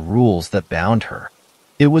agreement or rules that bound her.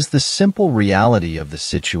 It was the simple reality of the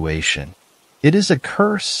situation. It is a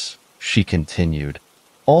curse, she continued,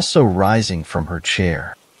 also rising from her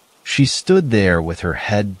chair. She stood there with her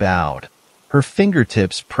head bowed, her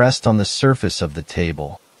fingertips pressed on the surface of the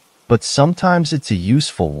table. But sometimes it's a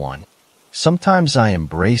useful one. Sometimes I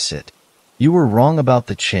embrace it. You were wrong about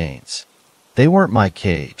the chains. They weren't my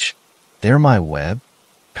cage. They're my web.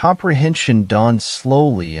 Comprehension dawned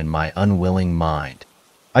slowly in my unwilling mind.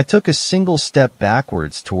 I took a single step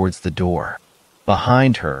backwards towards the door.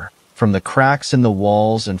 Behind her, from the cracks in the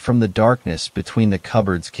walls and from the darkness between the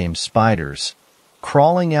cupboards came spiders,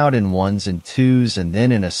 crawling out in ones and twos and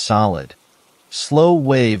then in a solid, slow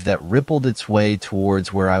wave that rippled its way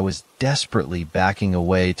towards where I was desperately backing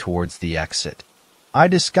away towards the exit. I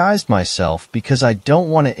disguised myself because I don't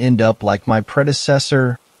want to end up like my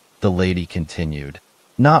predecessor, the lady continued,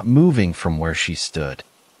 not moving from where she stood.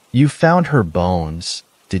 You found her bones,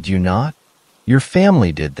 did you not? Your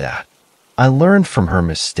family did that. I learned from her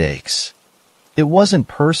mistakes. It wasn't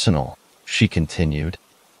personal, she continued,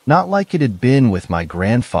 not like it had been with my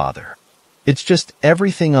grandfather. It's just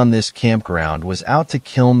everything on this campground was out to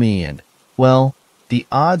kill me and, well, the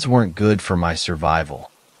odds weren't good for my survival.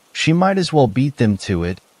 She might as well beat them to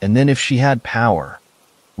it, and then if she had power,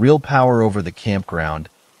 real power over the campground,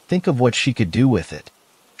 think of what she could do with it.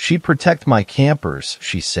 She'd protect my campers,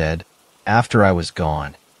 she said, after I was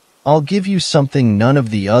gone. I'll give you something none of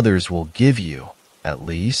the others will give you, at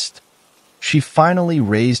least. She finally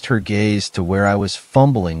raised her gaze to where I was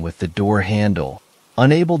fumbling with the door handle,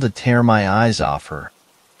 unable to tear my eyes off her.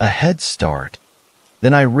 A head start.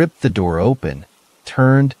 Then I ripped the door open,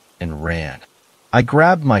 turned, and ran. I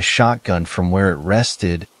grabbed my shotgun from where it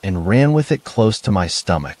rested and ran with it close to my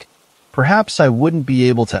stomach. Perhaps I wouldn't be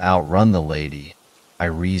able to outrun the lady, I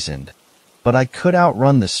reasoned, but I could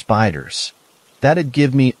outrun the spiders. That'd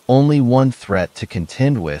give me only one threat to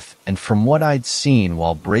contend with, and from what I'd seen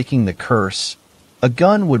while breaking the curse, a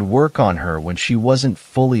gun would work on her when she wasn't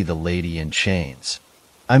fully the lady in chains.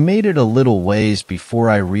 I made it a little ways before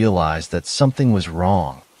I realized that something was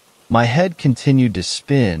wrong. My head continued to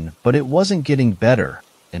spin, but it wasn't getting better.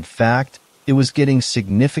 In fact, it was getting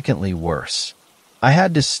significantly worse. I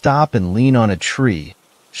had to stop and lean on a tree,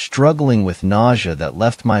 struggling with nausea that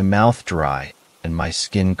left my mouth dry and my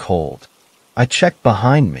skin cold. I checked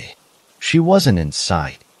behind me. She wasn't in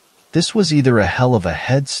sight. This was either a hell of a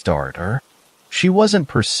head start or she wasn't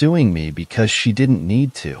pursuing me because she didn't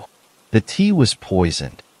need to. The tea was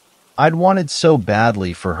poisoned. I'd wanted so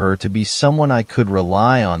badly for her to be someone I could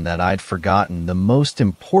rely on that I'd forgotten the most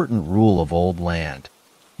important rule of old land.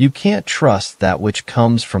 You can't trust that which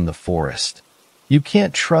comes from the forest. You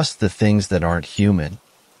can't trust the things that aren't human.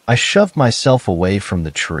 I shoved myself away from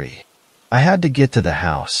the tree. I had to get to the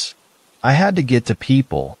house. I had to get to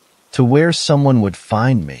people, to where someone would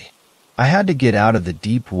find me. I had to get out of the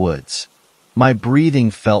deep woods. My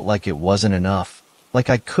breathing felt like it wasn't enough, like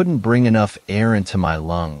I couldn't bring enough air into my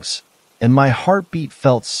lungs. And my heartbeat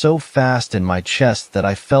felt so fast in my chest that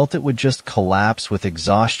I felt it would just collapse with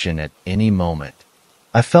exhaustion at any moment.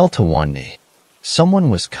 I fell to one knee.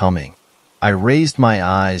 Someone was coming. I raised my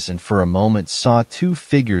eyes and for a moment saw two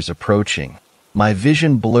figures approaching. My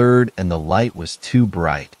vision blurred and the light was too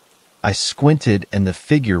bright. I squinted and the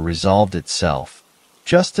figure resolved itself.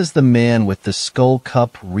 Just as the man with the skull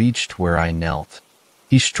cup reached where I knelt,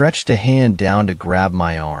 he stretched a hand down to grab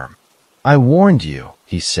my arm. "I warned you,"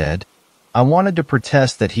 he said. I wanted to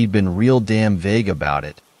protest that he'd been real damn vague about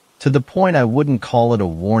it, to the point I wouldn't call it a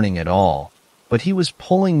warning at all, but he was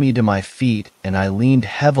pulling me to my feet and I leaned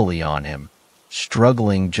heavily on him,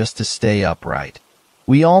 struggling just to stay upright.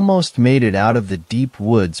 We almost made it out of the deep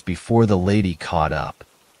woods before the lady caught up.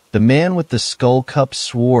 The man with the skull cup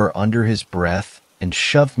swore under his breath and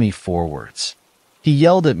shoved me forwards. He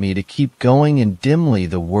yelled at me to keep going and dimly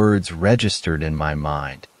the words registered in my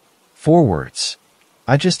mind. Forwards.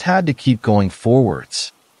 I just had to keep going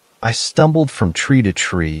forwards. I stumbled from tree to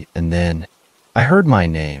tree and then I heard my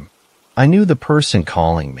name. I knew the person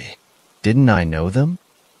calling me. Didn't I know them?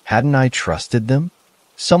 Hadn't I trusted them?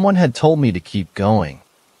 Someone had told me to keep going,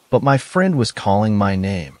 but my friend was calling my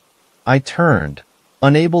name. I turned,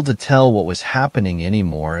 unable to tell what was happening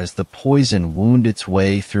anymore as the poison wound its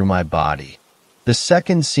way through my body. The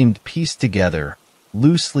seconds seemed pieced together,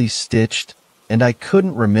 loosely stitched, and I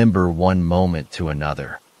couldn't remember one moment to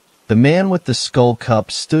another. The man with the skull cup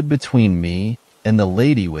stood between me and the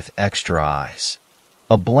lady with extra eyes.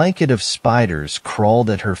 A blanket of spiders crawled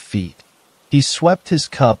at her feet. He swept his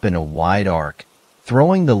cup in a wide arc,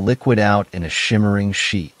 throwing the liquid out in a shimmering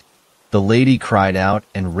sheet. The lady cried out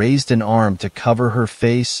and raised an arm to cover her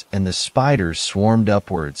face, and the spiders swarmed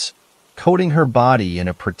upwards, coating her body in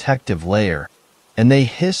a protective layer, and they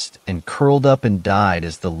hissed and curled up and died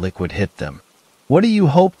as the liquid hit them. "What do you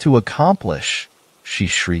hope to accomplish?" she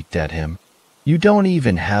shrieked at him. "You don't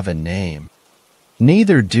even have a name."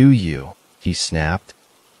 "Neither do you," he snapped.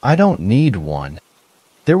 "I don't need one."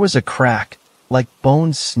 There was a crack, like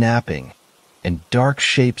bones snapping, and dark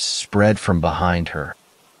shapes spread from behind her.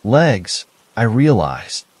 Legs, I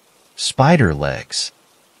realized. Spider legs.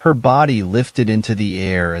 Her body lifted into the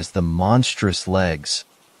air as the monstrous legs,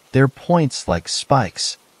 their points like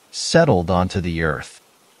spikes, settled onto the earth.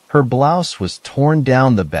 Her blouse was torn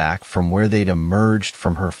down the back from where they'd emerged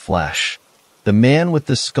from her flesh. The man with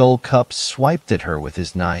the skull cup swiped at her with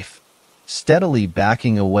his knife, steadily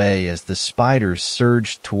backing away as the spiders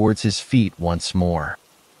surged towards his feet once more.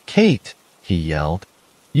 "Kate," he yelled,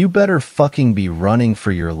 "you better fucking be running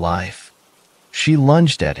for your life." She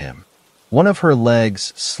lunged at him. One of her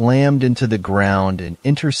legs slammed into the ground and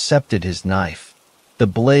intercepted his knife, the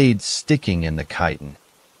blade sticking in the chitin.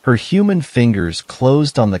 Her human fingers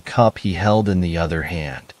closed on the cup he held in the other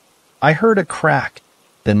hand. I heard a crack,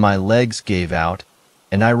 then my legs gave out,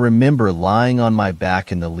 and I remember lying on my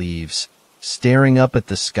back in the leaves, staring up at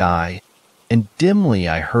the sky, and dimly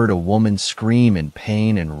I heard a woman scream in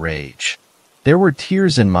pain and rage. There were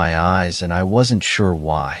tears in my eyes and I wasn't sure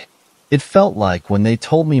why. It felt like when they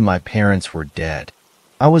told me my parents were dead.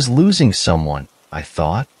 I was losing someone, I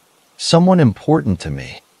thought. Someone important to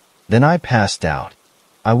me. Then I passed out.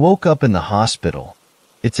 I woke up in the hospital.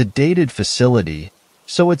 It's a dated facility,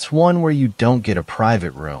 so it's one where you don't get a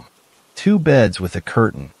private room. 2 beds with a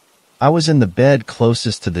curtain. I was in the bed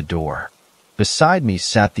closest to the door. Beside me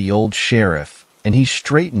sat the old sheriff, and he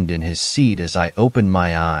straightened in his seat as I opened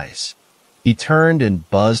my eyes. He turned and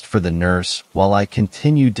buzzed for the nurse while I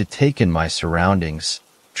continued to take in my surroundings,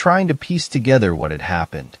 trying to piece together what had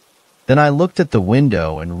happened. Then I looked at the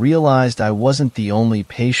window and realized I wasn't the only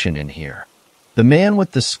patient in here. The man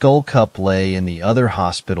with the skull cup lay in the other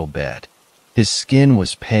hospital bed. His skin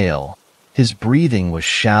was pale, his breathing was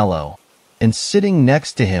shallow, and sitting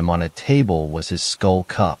next to him on a table was his skull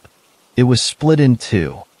cup. It was split in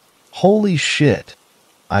 2. "Holy shit,"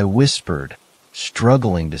 I whispered,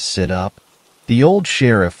 struggling to sit up. The old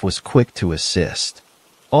sheriff was quick to assist.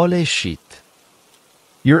 "Holy shit."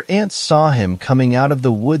 Your aunt saw him coming out of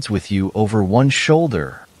the woods with you over one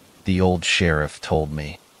shoulder, the old sheriff told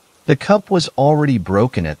me. The cup was already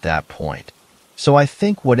broken at that point, so I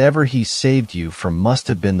think whatever he saved you from must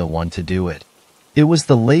have been the one to do it. It was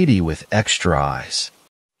the lady with extra eyes.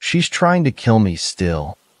 She's trying to kill me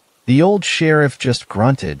still. The old sheriff just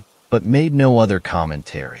grunted, but made no other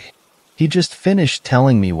commentary. He just finished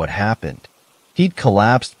telling me what happened. He'd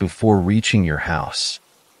collapsed before reaching your house.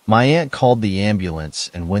 My aunt called the ambulance,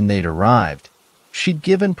 and when they'd arrived, she'd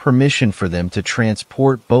given permission for them to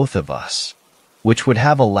transport both of us, which would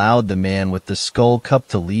have allowed the man with the skull cup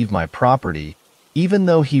to leave my property, even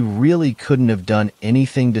though he really couldn't have done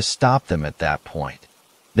anything to stop them at that point.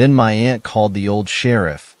 Then my aunt called the old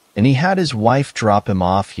sheriff, and he had his wife drop him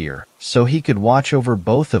off here so he could watch over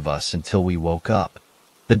both of us until we woke up.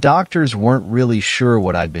 The doctors weren't really sure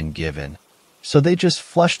what I'd been given, so they just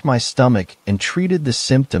flushed my stomach and treated the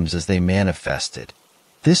symptoms as they manifested.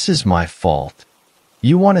 This is my fault.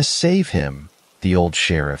 You want to save him, the old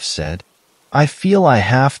sheriff said. I feel I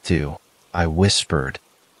have to, I whispered.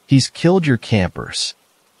 He's killed your campers.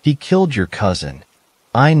 He killed your cousin.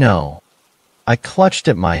 I know. I clutched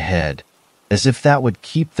at my head, as if that would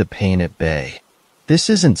keep the pain at bay. This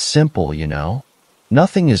isn't simple, you know.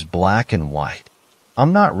 Nothing is black and white.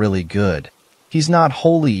 I'm not really good. He's not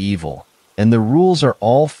wholly evil, and the rules are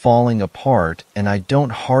all falling apart, and I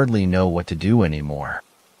don't hardly know what to do anymore.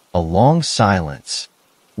 A long silence.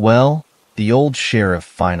 Well, the old sheriff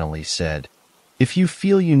finally said, if you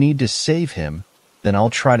feel you need to save him, then I'll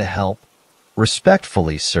try to help.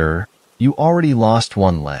 Respectfully, sir, you already lost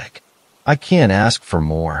one leg. I can't ask for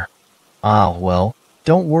more. Ah, well,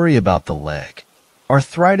 don't worry about the leg.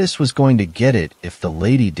 Arthritis was going to get it if the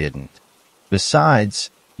lady didn't. Besides,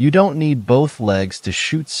 you don't need both legs to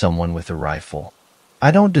shoot someone with a rifle.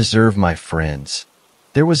 I don't deserve my friends.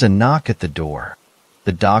 There was a knock at the door.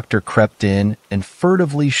 The doctor crept in and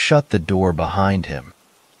furtively shut the door behind him.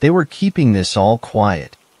 They were keeping this all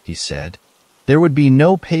quiet, he said. There would be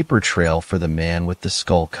no paper trail for the man with the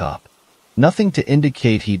skull cup. Nothing to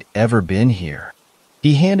indicate he'd ever been here.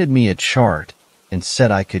 He handed me a chart and said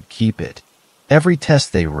I could keep it. Every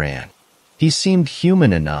test they ran. He seemed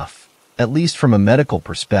human enough, at least from a medical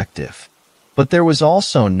perspective. But there was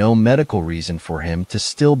also no medical reason for him to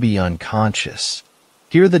still be unconscious.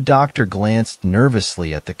 Here the doctor glanced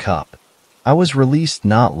nervously at the cup. I was released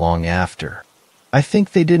not long after. I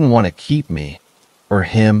think they didn't want to keep me, or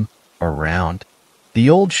him, around. The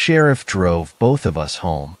old sheriff drove both of us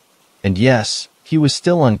home. And yes, he was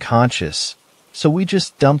still unconscious, so we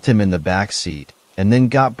just dumped him in the back seat and then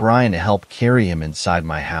got Brian to help carry him inside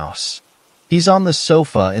my house. He's on the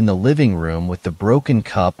sofa in the living room with the broken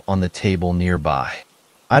cup on the table nearby.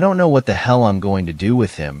 I don't know what the hell I'm going to do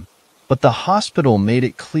with him, but the hospital made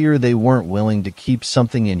it clear they weren't willing to keep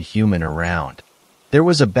something inhuman around. There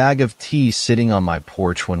was a bag of tea sitting on my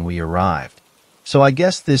porch when we arrived, so I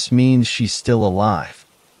guess this means she's still alive.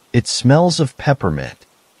 It smells of peppermint.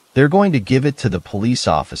 They're going to give it to the police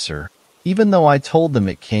officer, even though I told them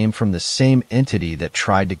it came from the same entity that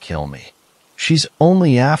tried to kill me. She's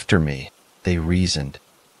only after me, they reasoned.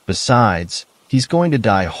 Besides, he's going to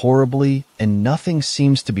die horribly and nothing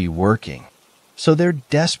seems to be working. So they're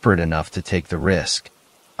desperate enough to take the risk.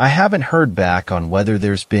 I haven't heard back on whether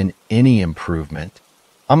there's been any improvement.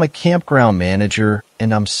 I'm a campground manager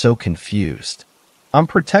and I'm so confused. I'm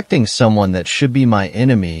protecting someone that should be my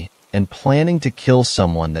enemy and planning to kill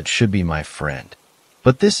someone that should be my friend.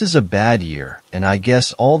 But this is a bad year, and I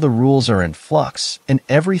guess all the rules are in flux and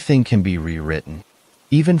everything can be rewritten.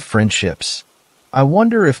 Even friendships. I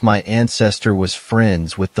wonder if my ancestor was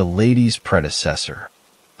friends with the lady's predecessor.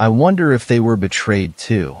 I wonder if they were betrayed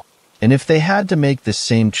too, and if they had to make the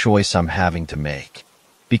same choice I'm having to make.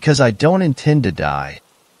 Because I don't intend to die,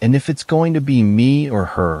 and if it's going to be me or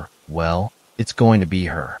her, well, it's going to be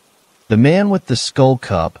her. The man with the skull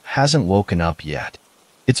cup hasn't woken up yet.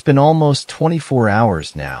 It's been almost 24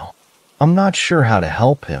 hours now. I'm not sure how to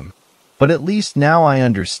help him, but at least now I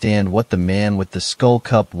understand what the man with the skull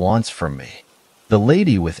cup wants from me. The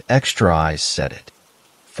lady with extra eyes said it.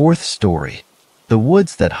 Fourth story. The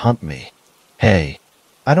woods that hunt me. Hey,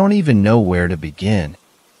 I don't even know where to begin.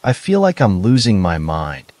 I feel like I'm losing my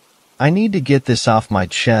mind. I need to get this off my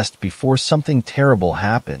chest before something terrible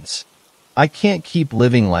happens. I can't keep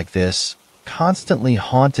living like this, constantly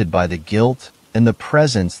haunted by the guilt and the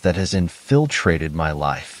presence that has infiltrated my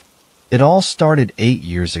life. It all started 8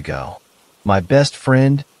 years ago. My best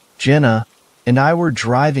friend, Jenna, and I were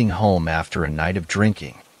driving home after a night of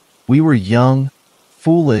drinking. We were young,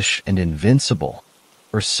 foolish, and invincible,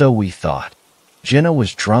 or so we thought. Jenna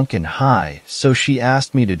was drunk and high, so she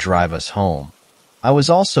asked me to drive us home. I was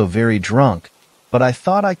also very drunk, but I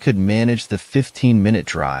thought I could manage the 15-minute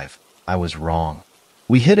drive. I was wrong.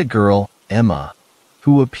 We hit a girl, Emma,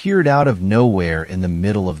 who appeared out of nowhere in the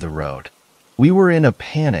middle of the road. We were in a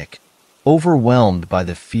panic, overwhelmed by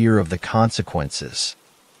the fear of the consequences.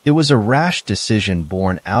 It was a rash decision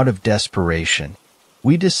born out of desperation.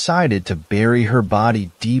 We decided to bury her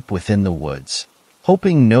body deep within the woods,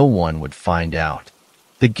 hoping no one would find out.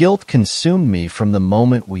 The guilt consumed me from the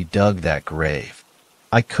moment we dug that grave.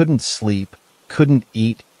 I couldn't sleep, couldn't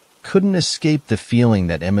eat, couldn't escape the feeling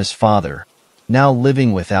that Emma's father, now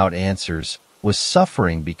living without answers, was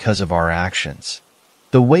suffering because of our actions.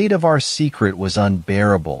 The weight of our secret was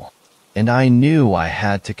unbearable, and I knew I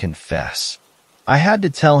had to confess. I had to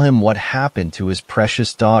tell him what happened to his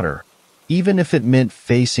precious daughter, even if it meant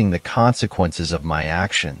facing the consequences of my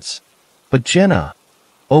actions. But Jenna,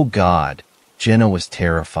 oh God, Jenna was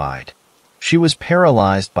terrified. She was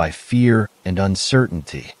paralyzed by fear and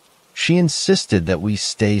uncertainty. She insisted that we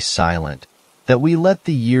stay silent, that we let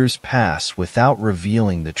the years pass without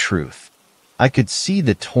revealing the truth. I could see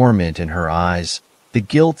the torment in her eyes, the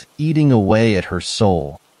guilt eating away at her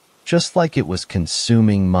soul, just like it was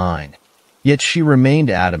consuming mine. Yet she remained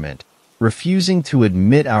adamant, refusing to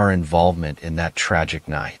admit our involvement in that tragic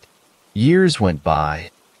night. Years went by,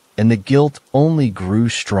 and the guilt only grew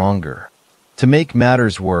stronger. To make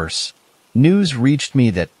matters worse, news reached me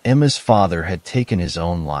that Emma's father had taken his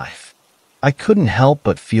own life. I couldn't help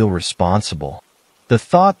but feel responsible. The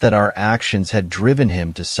thought that our actions had driven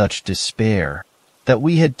him to such despair, that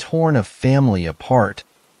we had torn a family apart,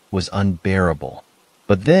 was unbearable.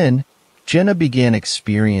 But then, Jenna began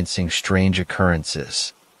experiencing strange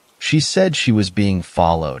occurrences. She said she was being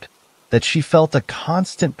followed, that she felt a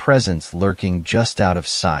constant presence lurking just out of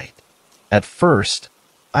sight. At first,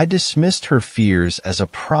 I dismissed her fears as a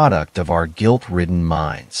product of our guilt-ridden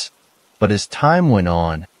minds. But as time went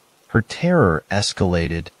on, her terror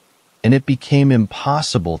escalated, and it became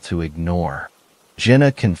impossible to ignore.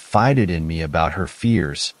 Jenna confided in me about her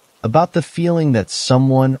fears, about the feeling that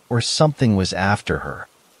someone or something was after her.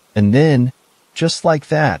 And then, just like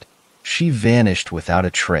that, she vanished without a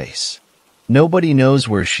trace. Nobody knows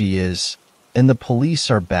where she is, and the police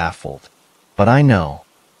are baffled. But I know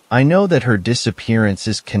that her disappearance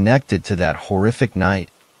is connected to that horrific night,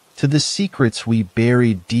 to the secrets we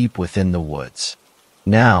buried deep within the woods.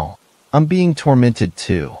 Now, I'm being tormented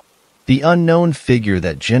too. The unknown figure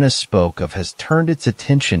that Jenna spoke of has turned its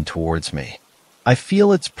attention towards me. I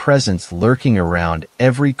feel its presence lurking around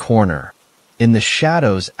every corner, in the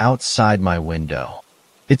shadows outside my window.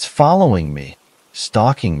 It's following me,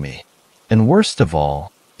 stalking me, and worst of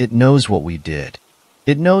all, it knows what we did.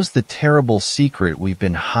 It knows the terrible secret we've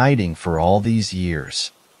been hiding for all these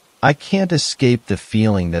years. I can't escape the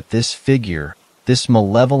feeling that this figure, this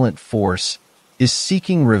malevolent force, is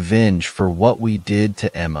seeking revenge for what we did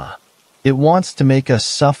to Emma. It wants to make us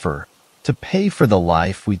suffer, to pay for the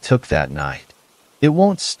life we took that night. It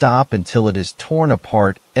won't stop until it has torn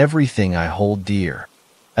apart everything I hold dear.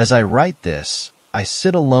 As I write this, I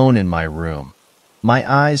sit alone in my room, my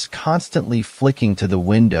eyes constantly flicking to the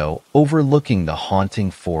window overlooking the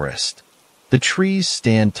haunting forest. The trees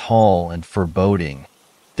stand tall and foreboding,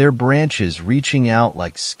 their branches reaching out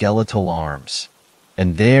like skeletal arms.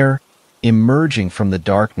 And there, emerging from the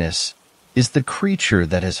darkness, is the creature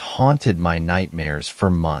that has haunted my nightmares for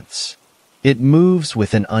months. It moves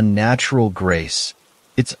with an unnatural grace,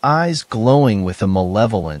 its eyes glowing with a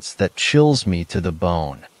malevolence that chills me to the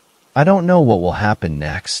bone. I don't know what will happen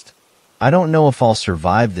next. I don't know if I'll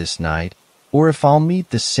survive this night, or if I'll meet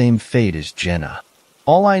the same fate as Jenna.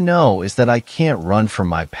 All I know is that I can't run from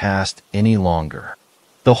my past any longer.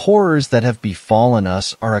 The horrors that have befallen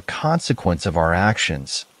us are a consequence of our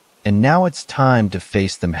actions, and now it's time to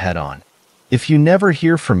face them head-on. If you never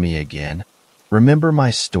hear from me again, remember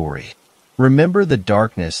my story. Remember the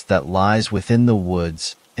darkness that lies within the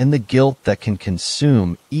woods and the guilt that can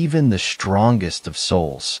consume even the strongest of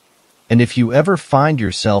souls. And if you ever find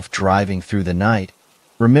yourself driving through the night,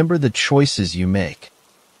 remember the choices you make,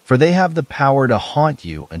 for they have the power to haunt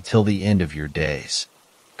you until the end of your days.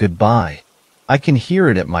 Goodbye. I can hear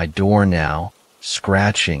it at my door now,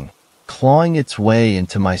 scratching, clawing its way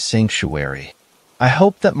into my sanctuary. I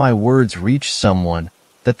hope that my words reach someone,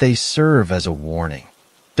 that they serve as a warning.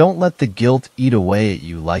 Don't let the guilt eat away at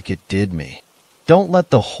you like it did me. Don't let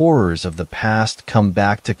the horrors of the past come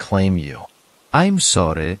back to claim you. I'm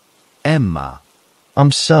sorry, Emma.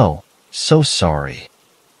 I'm so sorry.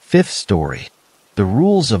 Fifth story. The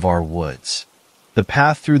rules of our woods. The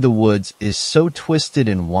path through the woods is so twisted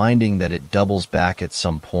and winding that it doubles back at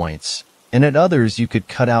some points, and at others you could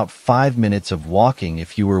cut out 5 minutes of walking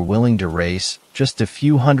if you were willing to race just a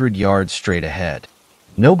few hundred yards straight ahead.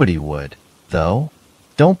 Nobody would, though.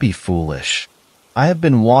 Don't be foolish. I have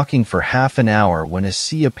been walking for half an hour when I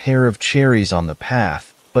see a pair of cherries on the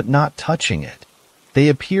path, but not touching it. They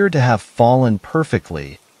appear to have fallen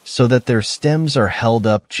perfectly, so that their stems are held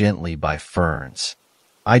up gently by ferns.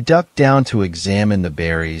 I duck down to examine the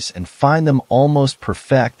berries and find them almost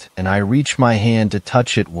perfect, and I reach my hand to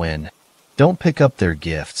touch it when, don't pick up their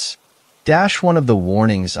gifts. Dash, one of the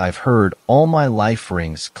warnings I've heard all my life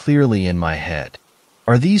rings clearly in my head.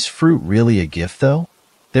 Are these fruit really a gift, though?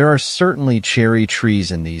 There are certainly cherry trees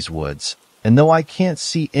in these woods, and though I can't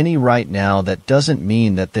see any right now, that doesn't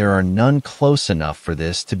mean that there are none close enough for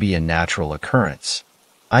this to be a natural occurrence.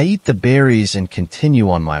 I eat the berries and continue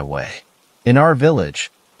on my way. In our village,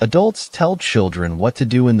 adults tell children what to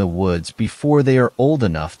do in the woods before they are old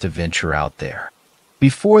enough to venture out there.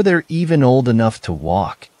 Before they're even old enough to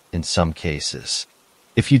walk, in some cases.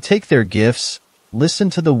 If you take their gifts, listen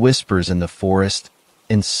to the whispers in the forest,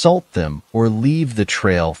 insult them, or leave the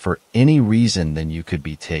trail for any reason, then you could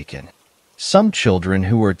be taken. Some children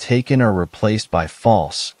who are taken are replaced by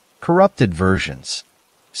false, corrupted versions.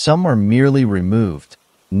 Some are merely removed,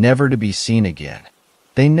 never to be seen again.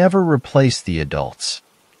 They never replace the adults.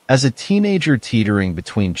 As a teenager teetering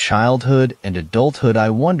between childhood and adulthood, I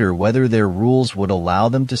wonder whether their rules would allow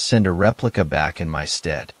them to send a replica back in my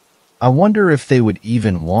stead. I wonder if they would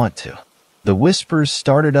even want to. The whispers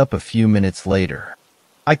started up a few minutes later.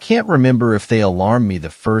 I can't remember if they alarmed me the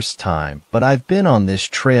first time, but I've been on this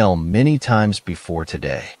trail many times before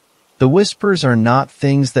today. The whispers are not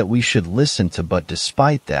things that we should listen to, but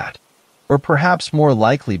despite that, or perhaps more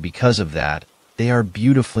likely because of that, they are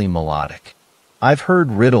beautifully melodic. I've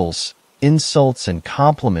heard riddles, insults, and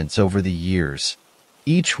compliments over the years,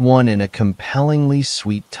 each one in a compellingly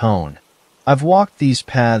sweet tone. I've walked these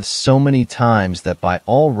paths so many times that by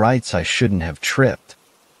all rights I shouldn't have tripped.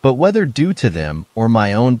 But whether due to them or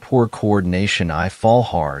my own poor coordination, I fall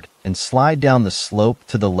hard and slide down the slope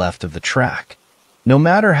to the left of the track. No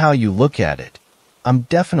matter how you look at it, I'm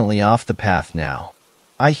definitely off the path now.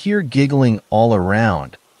 I hear giggling all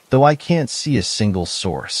around, though I can't see a single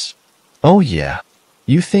source. Oh yeah,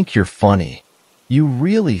 you think you're funny. You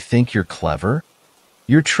really think you're clever?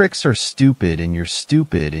 Your tricks are stupid, and you're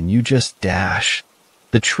stupid, and you just dash.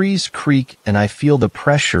 The trees creak and I feel the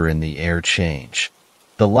pressure in the air change.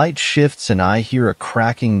 The light shifts and I hear a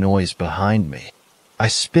cracking noise behind me. I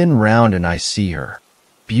spin round and I see her.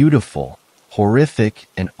 Beautiful, horrific,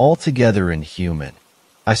 and altogether inhuman.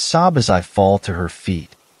 I sob as I fall to her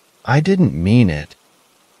feet. I didn't mean it.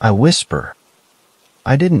 I whisper.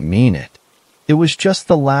 I didn't mean it. It was just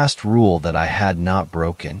the last rule that I had not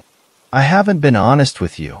broken. I haven't been honest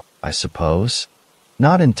with you, I suppose.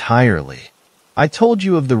 Not entirely. I told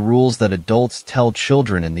you of the rules that adults tell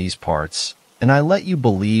children in these parts, and I let you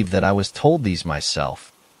believe that I was told these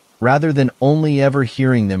myself, rather than only ever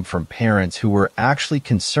hearing them from parents who were actually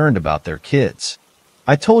concerned about their kids.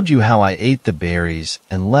 I told you how I ate the berries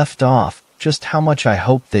and left off just how much I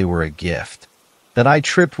hoped they were a gift. That I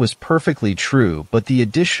tripped was perfectly true, but the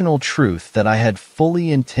additional truth that I had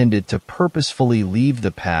fully intended to purposefully leave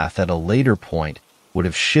the path at a later point would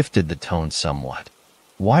have shifted the tone somewhat.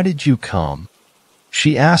 Why did you come?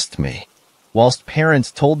 She asked me. Whilst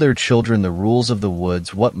parents told their children the rules of the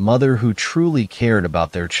woods, what mother who truly cared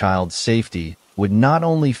about their child's safety would not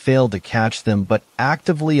only fail to catch them but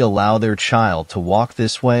actively allow their child to walk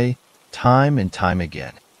this way time and time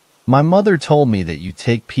again? My mother told me that you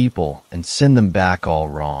take people and send them back all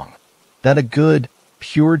wrong, that a good,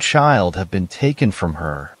 pure child had been taken from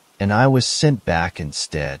her, and I was sent back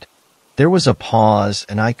instead. There was a pause,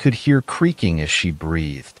 and I could hear creaking as she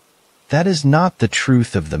breathed. That is not the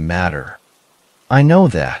truth of the matter. I know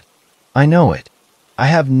that. I know it. I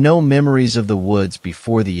have no memories of the woods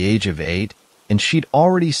before the age of 8, and she'd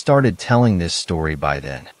already started telling this story by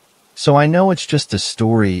then. So I know it's just a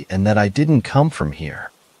story and that I didn't come from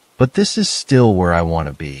here. But this is still where I want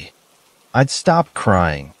to be. I'd stopped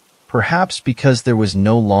crying, perhaps because there was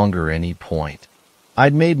no longer any point.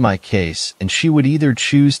 I'd made my case, and she would either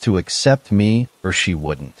choose to accept me or she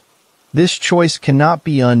wouldn't. This choice cannot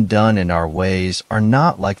be undone, and our ways are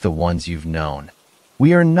not like the ones you've known.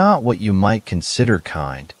 We are not what you might consider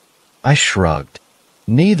kind. I shrugged.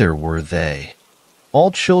 Neither were they.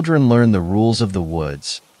 All children learn the rules of the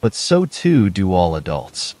woods, but so too do all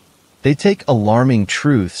adults. They take alarming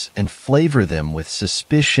truths and flavor them with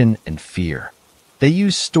suspicion and fear. They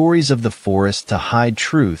use stories of the forest to hide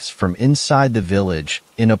truths from inside the village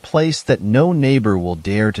in a place that no neighbor will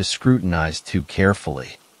dare to scrutinize too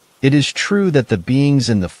carefully. It is true that the beings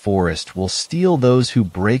in the forest will steal those who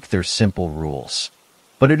break their simple rules.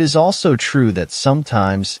 But it is also true that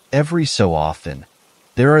sometimes, every so often,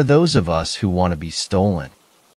 there are those of us who want to be stolen.